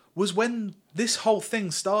was when this whole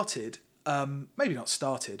thing started. Maybe not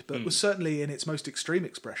started, but was certainly in its most extreme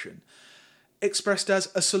expression, expressed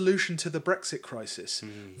as a solution to the Brexit crisis.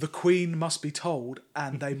 The Queen must be told,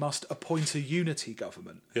 and they must appoint a unity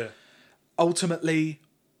government. Yeah. Ultimately,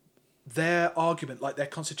 their argument, like their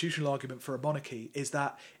constitutional argument for a monarchy, is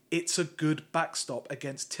that it's a good backstop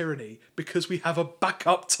against tyranny because we have a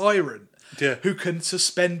backup tyrant who can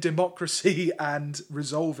suspend democracy and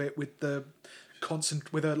resolve it with the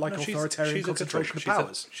authoritarian concentration of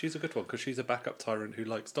powers. She's a good one because she's a backup tyrant who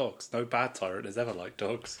likes dogs. No bad tyrant has ever liked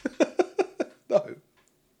dogs. No.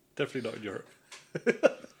 Definitely not in Europe.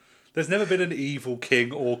 There's never been an evil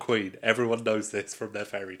king or queen. Everyone knows this from their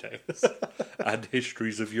fairy tales and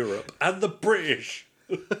histories of Europe and the British.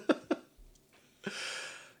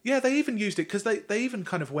 Yeah, they even used it because they even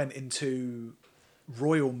kind of went into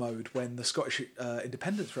royal mode when the Scottish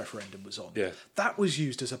independence referendum was on. Yeah. That was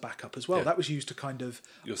used as a backup as well. Yeah. That was used to kind of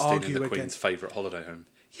You're staying argue in the Queen's against... favourite holiday home.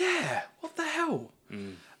 Yeah, what the hell?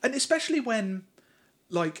 And especially when,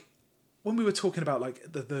 like, when we were talking about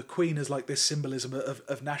like the Queen as like this symbolism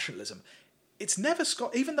of nationalism, it's never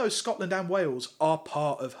even though Scotland and Wales are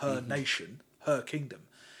part of her nation, her kingdom,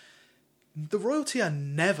 the royalty are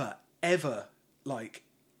never ever like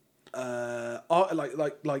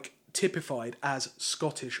typified as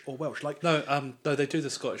Scottish or Welsh. Like No, they do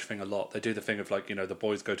the Scottish thing a lot. They do the thing of like, the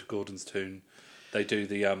boys go to Gordon's Toon. They do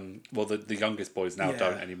the the youngest boys now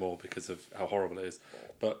don't anymore because of how horrible it is.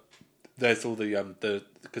 But there's all the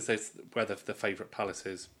because there's where the favourite palace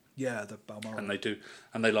is. Yeah, the Balmoral.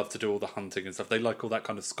 And they love to do all the hunting and stuff. They like all that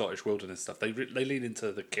kind of Scottish wilderness stuff. They lean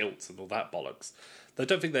into the kilts and all that bollocks. They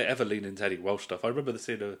don't think they ever lean into any Welsh stuff. I remember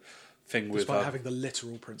seeing a thing with... Despite having the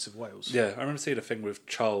literal Prince of Wales. Yeah, I remember seeing a thing with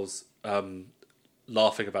Charles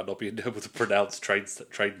laughing about not being able to pronounce train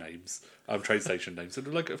names, train station names.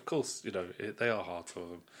 And like, of course, they are hard for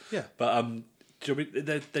them. Yeah. But do you know what I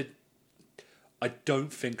mean? They I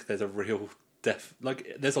don't think there's a real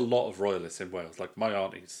there's a lot of royalists in Wales. Like my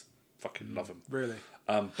aunties fucking love them. Really?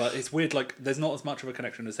 But it's weird. Like there's not as much of a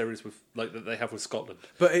connection as there is with that they have with Scotland.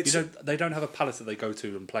 But it's they don't have a palace that they go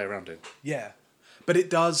to and play around in. Yeah, but it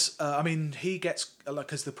does. I mean, he gets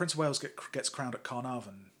because the Prince of Wales gets crowned at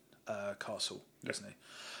Carnarvon Castle, doesn't he?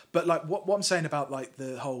 But like what I'm saying about like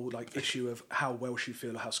the whole like issue of how Welsh you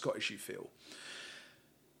feel or how Scottish you feel.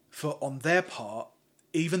 For on their part,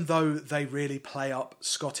 even though they really play up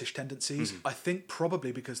Scottish tendencies, I think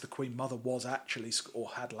probably because the Queen Mother was actually or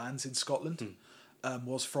had lands in Scotland,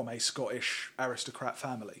 was from a Scottish aristocrat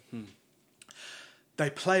family. They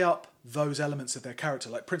play up those elements of their character,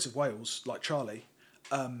 like Prince of Wales, like Charlie,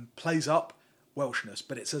 plays up Welshness,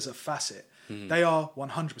 but it's as a facet. They are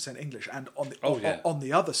 100% English, and on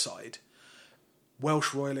the other side,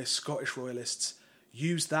 Welsh royalists, Scottish royalists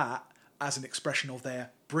use that as an expression of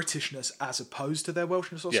their Britishness as opposed to their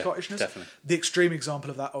Welshness or Scottishness. Definitely. The extreme example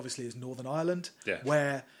of that, obviously, is Northern Ireland,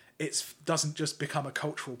 where it doesn't just become a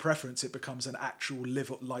cultural preference; it becomes an actual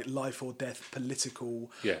life or death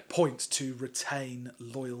political point to retain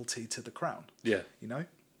loyalty to the crown. Yeah,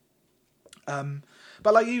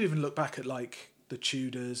 But like you even look back at like the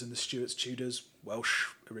Tudors and the Stuarts. Tudors,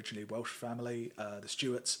 originally Welsh family. The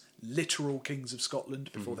Stuarts, literal kings of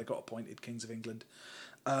Scotland before they got appointed kings of England.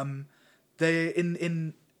 They're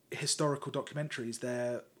in historical documentaries.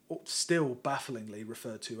 They're still bafflingly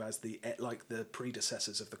referred to as the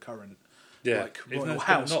predecessors of the current royal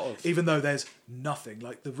house. Even though there's nothing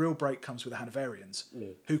like the real break comes with the Hanoverians,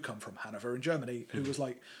 who come from Hanover in Germany, who was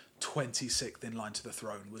like 26th in line to the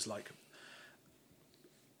throne. Was like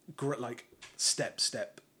step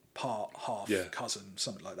part half cousin,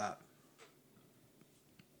 something like that.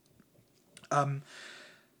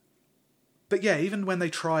 But yeah, even when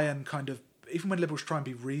liberals try and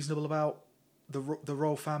be reasonable about the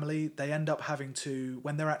royal family, they end up having to,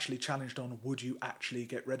 when they're actually challenged on would you actually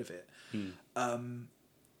get rid of it,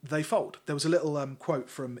 they fold. There was a little quote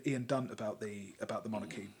from Ian Dunt about the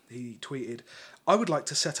monarchy. He tweeted, "I would like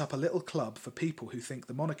to set up a little club for people who think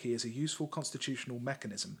the monarchy is a useful constitutional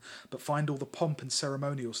mechanism, but find all the pomp and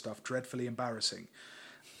ceremonial stuff dreadfully embarrassing,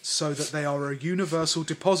 so that they are a universal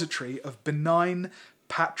depository of benign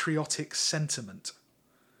patriotic sentiment."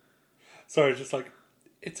 Sorry, just like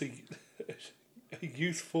it's a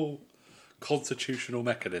useful constitutional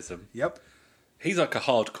mechanism. Yep. He's like a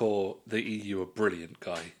hardcore, the EU are brilliant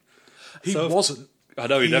guy. He wasn't. I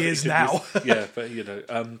know he never is now. Yeah, but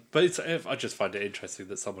but I just find it interesting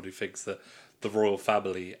that someone who thinks that the royal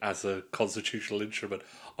family as a constitutional instrument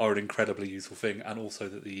are an incredibly useful thing, and also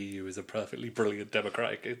that the EU is a perfectly brilliant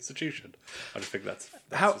democratic institution. I just think that's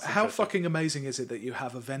how fucking amazing is it that you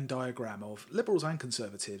have a Venn diagram of liberals and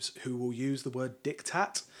conservatives who will use the word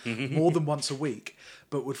diktat more than once a week,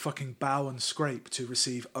 but would fucking bow and scrape to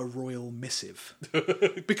receive a royal missive.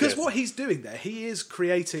 Because what he's doing there, he is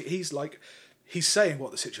creating. He's saying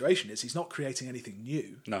what the situation is. He's not creating anything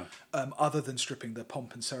new. No. Other than stripping the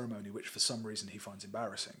pomp and ceremony, which for some reason he finds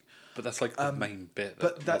embarrassing. But that's like the main bit.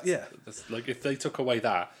 That's like if they took away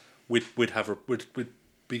that, we'd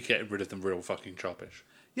be getting rid of them real fucking choppish.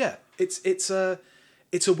 Yeah, it's a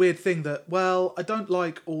weird thing that, well, I don't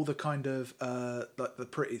like all the kind of like the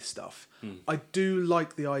pretty stuff. I do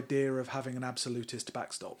like the idea of having an absolutist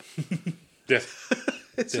backstop. Yeah.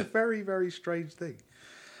 It's a very, very strange thing.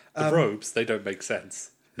 The robes, they don't make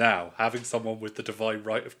sense. Now, having someone with the divine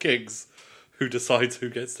right of kings who decides who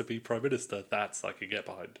gets to be Prime Minister, that's I can get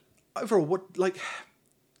behind. Overall,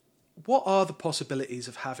 what are the possibilities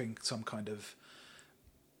of having some kind of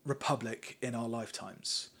republic in our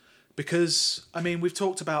lifetimes? Because, I mean, we've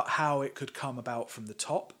talked about how it could come about from the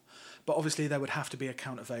top, but obviously there would have to be a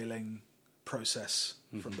countervailing process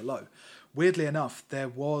from below. Weirdly enough, there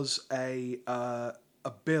was a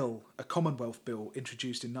bill, a Commonwealth bill,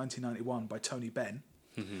 introduced in 1991 by Tony Benn,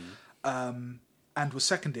 and was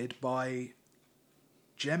seconded by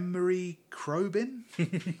Jean-Marie Crobin.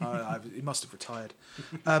 He must have retired.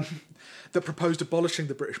 That proposed abolishing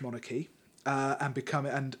the British monarchy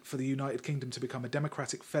and for the United Kingdom to become a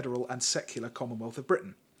democratic, federal, and secular Commonwealth of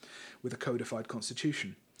Britain with a codified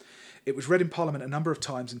constitution. It was read in Parliament a number of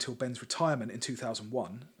times until Benn's retirement in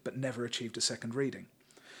 2001, but never achieved a second reading.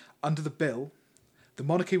 Under the bill, the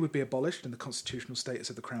monarchy would be abolished and the constitutional status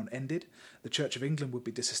of the Crown ended. The Church of England would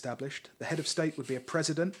be disestablished. The head of state would be a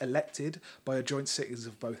president elected by a joint sittings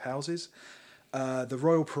of both houses. The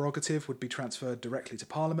royal prerogative would be transferred directly to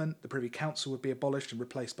Parliament. The Privy Council would be abolished and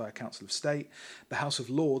replaced by a Council of State. The House of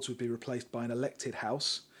Lords would be replaced by an elected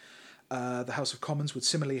House. The House of Commons would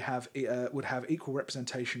similarly have equal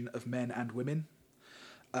representation of men and women.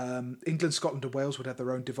 England, Scotland and Wales would have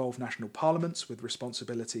their own devolved national parliaments with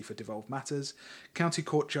responsibility for devolved matters. County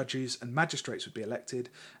court judges and magistrates would be elected,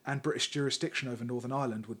 and British jurisdiction over Northern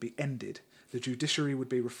Ireland would be ended. The judiciary would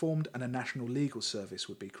be reformed and a national legal service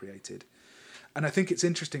would be created. And I think it's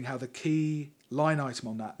interesting how the key line item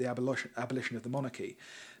on that, the abolition of the monarchy,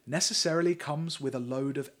 necessarily comes with a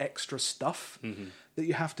load of extra stuff that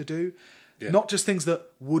you have to do. Yeah. Not just things that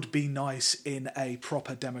would be nice in a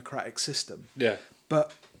proper democratic system. Yeah.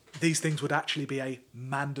 But these things would actually be a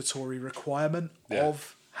mandatory requirement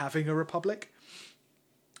of having a republic.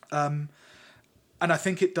 And I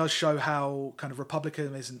think it does show how kind of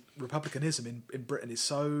republicanism in Britain is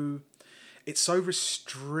so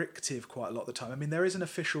restrictive quite a lot of the time. I mean, there is an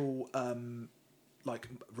official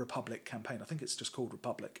Republic campaign. I think it's just called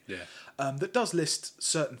Republic. Yeah. That does list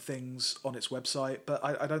certain things on its website, but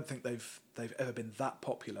I don't think they've ever been that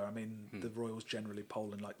popular. I mean, the Royals generally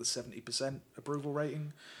poll in like the 70% approval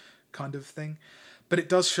rating kind of thing. But it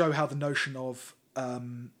does show how the notion of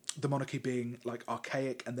the monarchy being like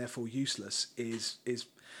archaic and therefore useless is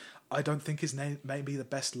I don't think is maybe the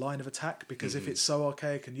best line of attack, because if it's so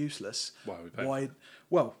archaic and useless,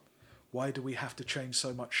 why do we have to change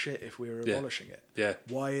so much shit if we're abolishing it? Yeah.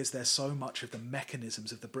 Why is there so much of the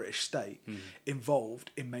mechanisms of the British state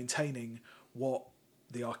involved in maintaining what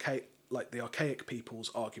the archaic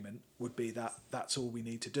people's argument would be, that that's all we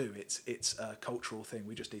need to do? It's a cultural thing.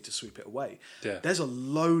 We just need to sweep it away. Yeah. There's a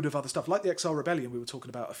load of other stuff, like the Exile Rebellion we were talking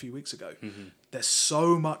about a few weeks ago. There's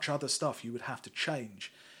so much other stuff you would have to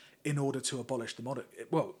change in order to abolish the monarchy.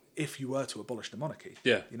 Well, if you were to abolish the monarchy.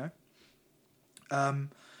 Yeah. You know?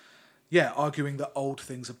 Arguing that old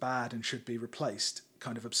things are bad and should be replaced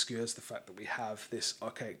kind of obscures the fact that we have this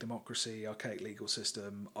archaic democracy, archaic legal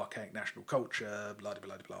system, archaic national culture, blah,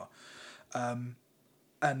 blah, blah, blah.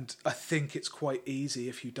 And I think it's quite easy,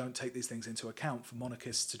 if you don't take these things into account, for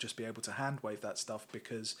monarchists to just be able to hand-wave that stuff,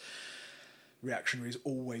 because reactionaries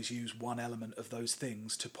always use one element of those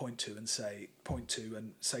things to point to and say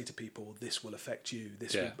to people, this will affect you,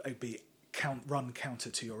 this will be run counter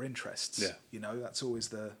to your interests. Yeah. You know, that's always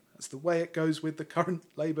that's the way it goes with the current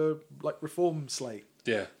Labour reform slate.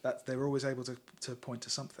 Yeah. That they're always able to point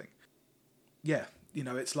to something. Yeah, you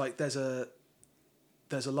know, it's like there's a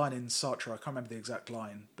line in Sartre, I can't remember the exact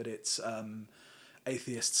line, but it's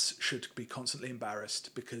atheists should be constantly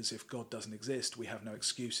embarrassed because if God doesn't exist, we have no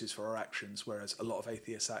excuses for our actions, whereas a lot of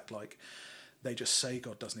atheists act like they just say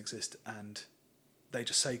God doesn't exist and they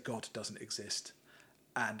just say God doesn't exist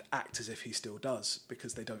and act as if he still does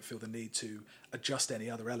because they don't feel the need to adjust any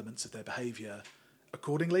other elements of their behaviour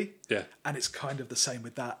accordingly. Yeah. And it's kind of the same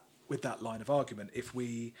with that line of argument. If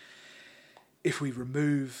we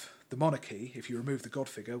remove the monarchy, if you remove the God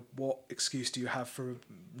figure, what excuse do you have for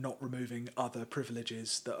not removing other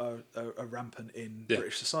privileges that are rampant in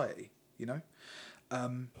British society? You know,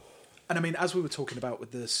 and I mean, as we were talking about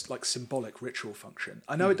with this like symbolic ritual function,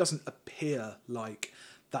 I know it doesn't appear like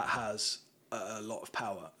that has a lot of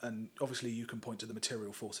power, and obviously you can point to the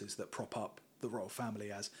material forces that prop up the royal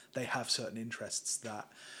family as they have certain interests that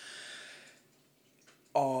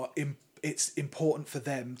are it's important for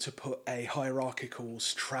them to put a hierarchical,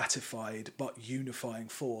 stratified but unifying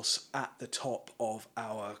force at the top of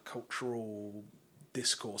our cultural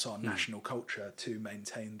discourse, our national culture, to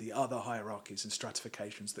maintain the other hierarchies and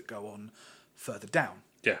stratifications that go on further down.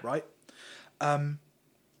 Yeah. Right?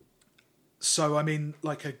 So, I mean,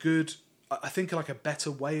 I think like a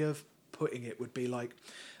better way of putting it would be like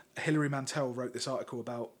Hilary Mantel wrote this article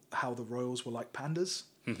about how the royals were like pandas.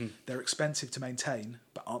 Mm-hmm. They're expensive to maintain,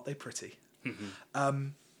 but aren't they pretty? Mm-hmm.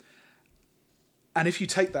 And if you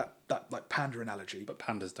take that like panda analogy, but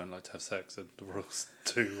pandas don't like to have sex, and the royals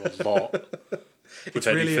do a lot.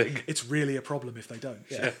 It's really a problem if they don't.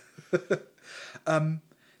 Yeah.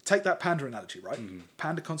 Take that panda analogy, right? Mm-hmm.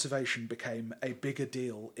 Panda conservation became a bigger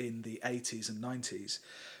deal in the 80s and 90s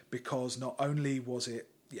because not only was it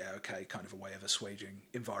kind of a way of assuaging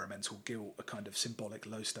environmental guilt, a kind of symbolic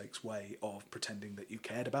low-stakes way of pretending that you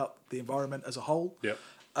cared about the environment as a whole. Yep.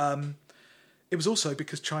 It was also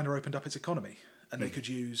because China opened up its economy and they could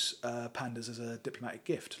use pandas as a diplomatic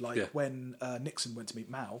gift. When Nixon went to meet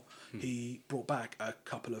Mao, he brought back a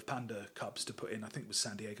couple of panda cubs to put in, I think it was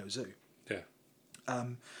San Diego Zoo. Yeah.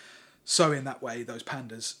 So in that way, those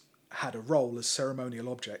pandas had a role as ceremonial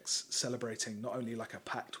objects celebrating not only like a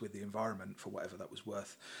pact with the environment for whatever that was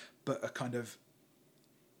worth, but a kind of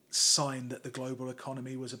sign that the global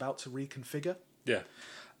economy was about to reconfigure. Yeah.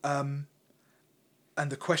 And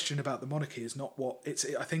the question about the monarchy is not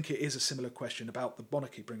I think it is a similar question about the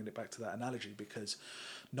monarchy, bringing it back to that analogy, because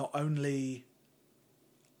not only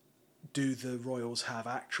do the royals have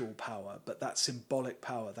actual power, but that symbolic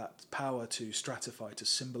power, that power to stratify, to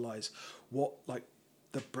symbolise what like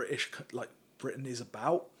the Britain is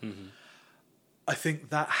about. Mm-hmm. I think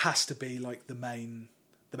that has to be like the main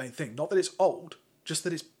thing. Not that it's old, just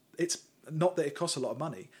that it's not that it costs a lot of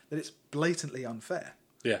money, that it's blatantly unfair.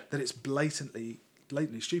 Yeah. That it's blatantly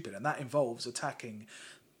stupid, and that involves attacking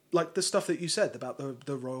like the stuff that you said about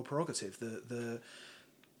the royal prerogative, the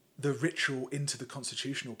ritual into the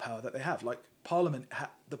constitutional power that they have. Like Parliament,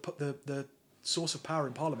 the source of power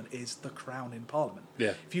in Parliament is the crown in Parliament.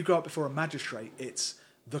 Yeah. If you go up before a magistrate, it's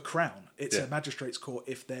the crown. It's a magistrate's court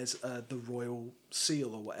if there's the royal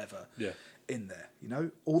seal or whatever in there. You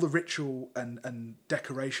know, all the ritual and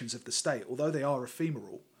decorations of the state, although they are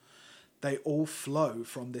ephemeral, they all flow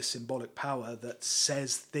from this symbolic power that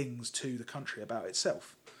says things to the country about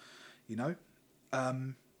itself. You know,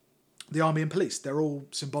 the army and police, they're all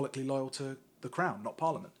symbolically loyal to the crown, not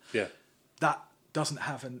Parliament. Yeah. That doesn't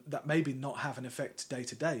have that maybe not have an effect day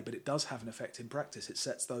to day, but it does have an effect in practice. It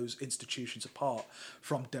sets those institutions apart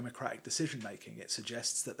from democratic decision making. It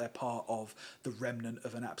suggests that they're part of the remnant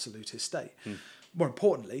of an absolutist state. More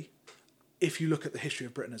importantly, if you look at the history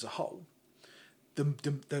of Britain as a whole,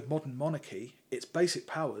 the modern monarchy, its basic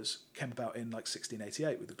powers came about in like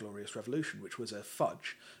 1688 with the Glorious Revolution, which was a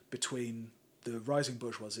fudge between the rising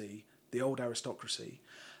bourgeoisie, the old aristocracy,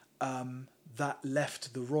 that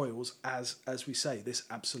left the royals as we say, this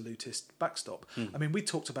absolutist backstop. I mean, we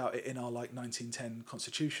talked about it in our like 1910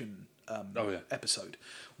 Constitution episode,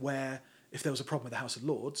 where if there was a problem with the House of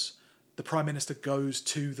Lords, the Prime Minister goes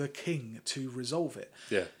to the King to resolve it.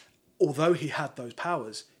 Yeah. Although he had those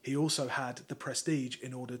powers, he also had the prestige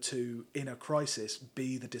in order to, in a crisis,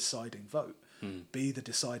 be the deciding vote, be the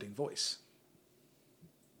deciding voice.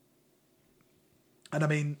 And I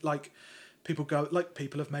mean, like, people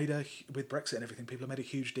have made with Brexit and everything, people have made a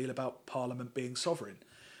huge deal about Parliament being sovereign.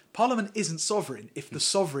 Parliament isn't sovereign if the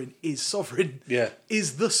sovereign is sovereign. Yeah.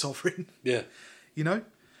 Is the sovereign. Yeah. You know?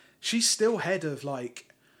 She's still head of, like,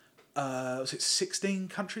 was it 16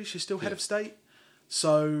 countries? She's still head of state?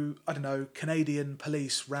 So, I don't know, Canadian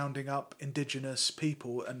police rounding up indigenous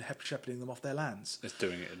people and shepherding them off their lands. Is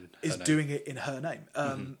doing it in her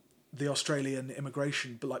name. The Australian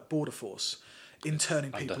immigration, like border force,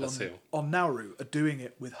 interning people on Nauru are doing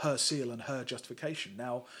it with her seal and her justification.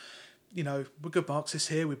 Now, we're good Marxists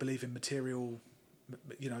here. We believe in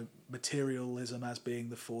materialism as being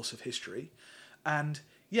the force of history. And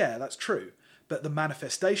yeah, that's true. But the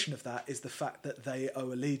manifestation of that is the fact that they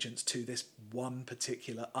owe allegiance to this one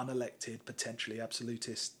particular unelected, potentially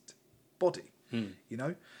absolutist body,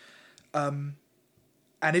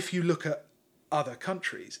 and if you look at other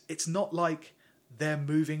countries, it's not like they're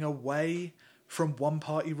moving away from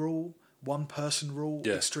one-party rule, one-person rule,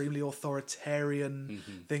 extremely authoritarian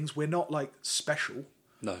things. We're not like special.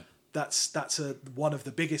 No. That's one of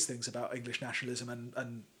the biggest things about English nationalism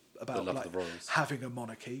and about like having a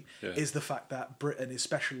monarchy is the fact that Britain is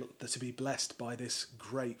special to be blessed by this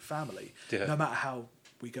great family, no matter how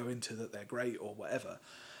we go into that they're great or whatever,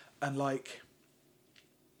 and like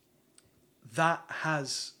that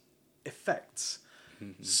has effects.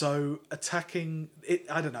 So attacking it,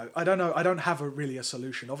 I don't know. I don't have really a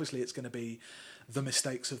solution. Obviously, it's going to be the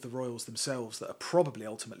mistakes of the royals themselves that are probably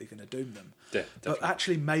ultimately going to doom them. Yeah, but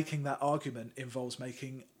actually making that argument involves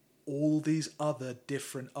making all these other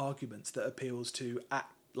different arguments that appeals to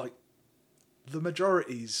like the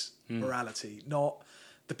majority's morality, not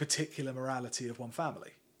the particular morality of one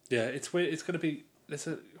family. Yeah, it's weird. It's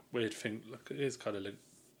a weird thing. Look, it's kind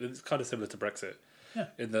of similar to Brexit. Yeah.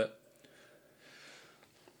 In that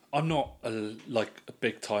I'm not a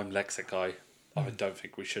big time Lexit guy. I don't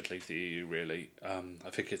think we should leave the EU really. I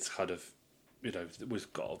think it's kind of, we're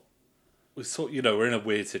in a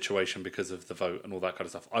weird situation because of the vote and all that kind of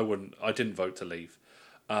stuff. I didn't vote to leave.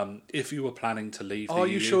 If you were planning to leave the EU... Are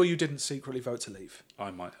you sure you didn't secretly vote to leave?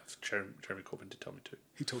 I might have. Jeremy Corbyn did tell me to.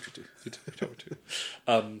 He told you to. He told me to.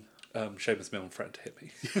 Seamus Milne threatened to hit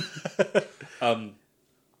me.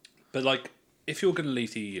 But like, if you're going to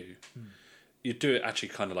leave the EU, you do it actually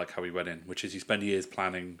kind of like how we went in, which is you spend years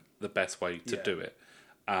planning the best way to do it.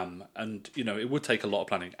 And, it would take a lot of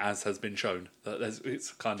planning, as has been shown, that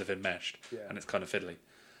it's kind of enmeshed and it's kind of fiddly.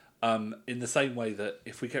 In the same way that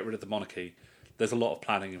if we get rid of the monarchy, there's a lot of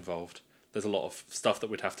planning involved. There's a lot of stuff that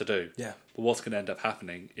we'd have to do. Yeah. But what's going to end up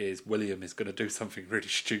happening is William is going to do something really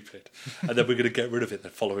stupid, and then we're going to get rid of it the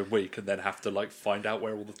following week, and then have to find out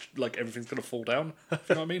where all the everything's going to fall down. You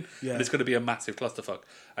know what I mean? Yeah. And it's going to be a massive clusterfuck.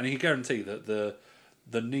 And you can guarantee that the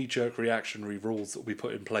knee-jerk reactionary rules that we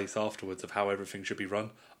put in place afterwards of how everything should be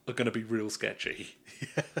run are going to be real sketchy.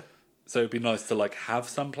 Yeah. So it'd be nice to have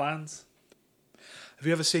some plans. Have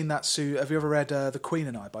you ever seen that Sue? Have you ever read The Queen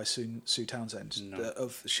and I by Sue Townsend? No.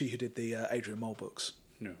 She who did the Adrian Mole books.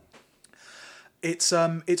 No. It's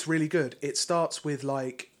really good. It starts with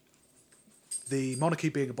the monarchy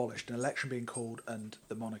being abolished, an election being called, and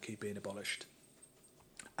the monarchy being abolished,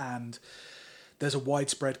 and there's a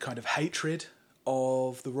widespread kind of hatred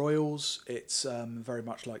of the royals. It's very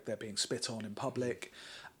much like they're being spit on in public,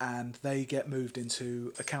 and they get moved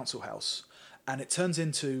into a council house, and it turns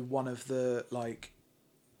into one of the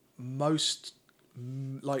most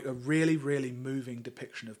a really, really moving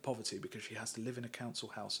depiction of poverty, because she has to live in a council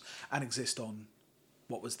house and exist on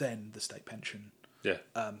what was then the state pension. Yeah.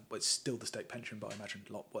 But it's still the state pension, but I imagine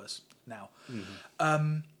a lot worse now.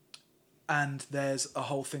 Mm-hmm. And there's a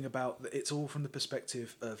whole thing about it's all from the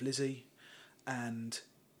perspective of Lizzie, and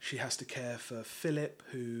she has to care for Philip,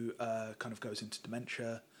 who kind of goes into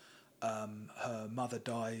dementia. Her mother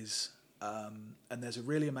dies, and there's a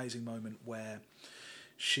really amazing moment where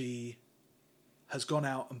she has gone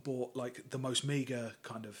out and bought the most meagre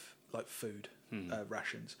kind of food,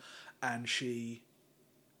 rations, and she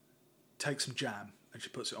takes some jam and she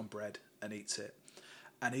puts it on bread and eats it.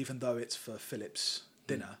 And even though it's for Philip's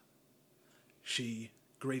dinner, she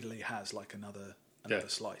greedily has another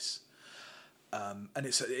slice. And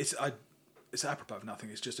it's apropos of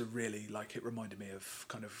nothing. It's just a really it reminded me of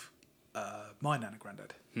kind of my nan and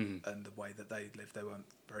granddad and the way that they lived. They weren't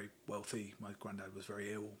very wealthy. My granddad was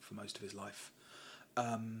very ill for most of his life.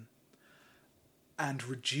 And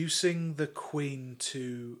reducing the Queen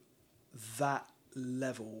to that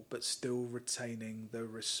level, but still retaining the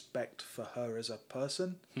respect for her as a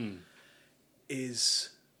person,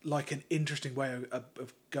 is an interesting way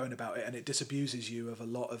of going about it, and it disabuses you of a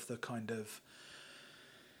lot of the kind of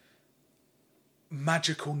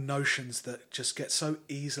magical notions that just get so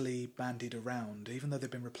easily bandied around, even though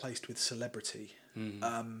they've been replaced with celebrity.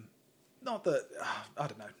 Not that I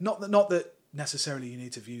don't know. Not that necessarily you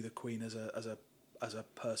need to view the Queen as a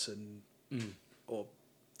person, or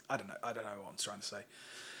I don't know what I'm trying to say.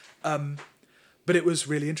 But it was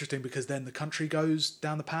really interesting because then the country goes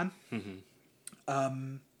down the pan,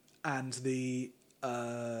 and the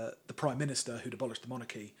Prime Minister who'd abolished the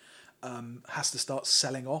monarchy has to start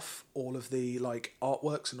selling off all of the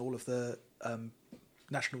artworks and all of the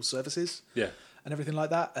national services. Yeah. and everything like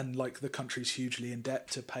that, and like the country's hugely in debt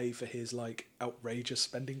to pay for his like outrageous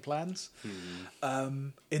spending plans.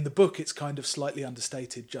 In the book, it's kind of slightly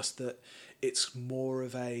understated, just that it's more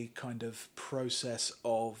of a kind of process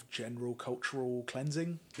of general cultural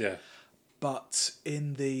cleansing. Yeah. But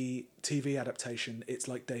in the TV adaptation, it's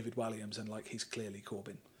like David Walliams, and like he's clearly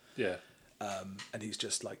Corbyn. Yeah. And he's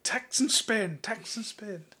just like, tax and spend.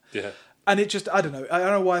 Yeah. And it just, I don't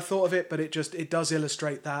know why I thought of it, but it does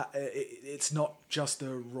illustrate that. It's not just the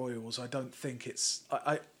royals. I don't think it's,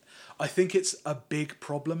 I think it's a big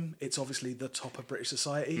problem. It's obviously the top of British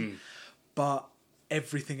society, but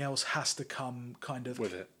everything else has to come kind of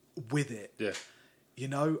with it. Yeah. You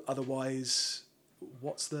know, otherwise,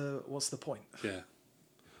 what's the point? Yeah.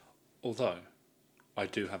 Although, I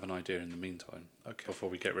do have an idea in the meantime. Okay. Before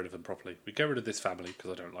we get rid of them properly, we get rid of this family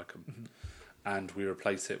because I don't like them, and we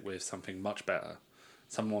replace it with something much better,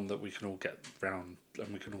 someone that we can all get round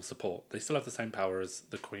and we can all support. They still have the same power as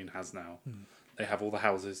the Queen has now. They have all the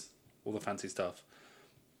houses, all the fancy stuff.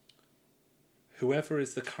 Whoever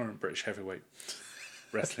is the current British heavyweight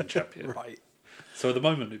wrestling champion, Right. So at the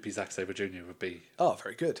moment, it'd be Zack Sabre Jr. would be, Oh,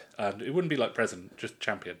 very good. and it wouldn't be like president, just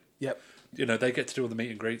champion. Yep. You know, they get to do all the meet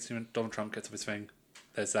and greets. You know, Donald Trump gets up his thing.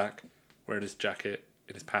 There's Zach wearing his jacket,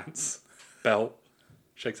 in his pants, belt,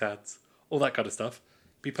 shakes hands, all that kind of stuff.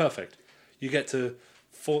 Be perfect. You get to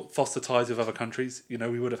foster ties with other countries. You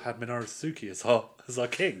know, we would have had Minoru Suzuki as our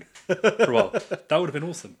king for a while. That would have been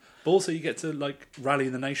awesome. But also, you get to like rally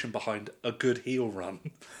the nation behind a good heel run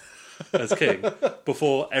as king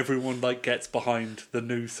before everyone like gets behind the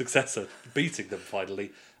new successor, beating them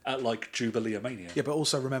finally at like Jubilee Mania. Yeah, but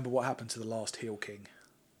also remember what happened to the last heel king,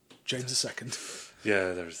 James II.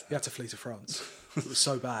 Yeah, there's He had to flee to France. It was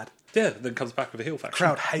so bad. yeah. Then comes back with a heel faction.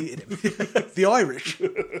 Crowd hated him. The Irish. Yeah,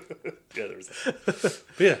 there is that. But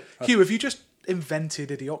yeah, Hugh, have you just invented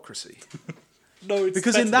Idiocracy? no, it's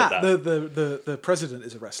Because better in than that, the president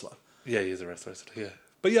is a wrestler. yeah, he is a wrestler. Yeah,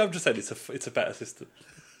 but yeah, I'm just saying it's a better system.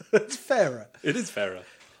 It's fairer. It is fairer.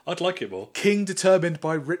 I'd like it more. King determined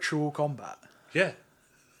by ritual combat. Yeah,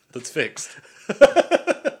 that's fixed.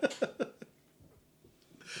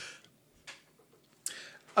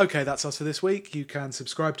 Okay, that's us for this week. You can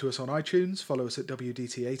subscribe to us on iTunes, follow us at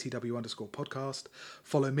WDT80W_podcast,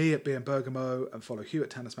 follow me at BM Bergamo, and follow Hugh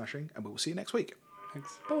at Tanner Smashing, and we will see you next week.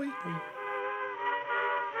 Thanks. Bye. I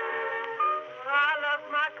love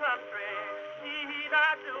my country, indeed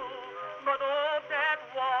I do, but oh, that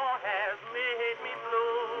war has made me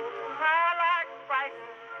blue. I like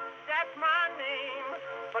fighting, that's my name,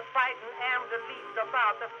 but fighting am the least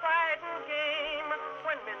about the fighting game.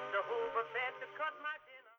 When Mr. Hoover said to cut my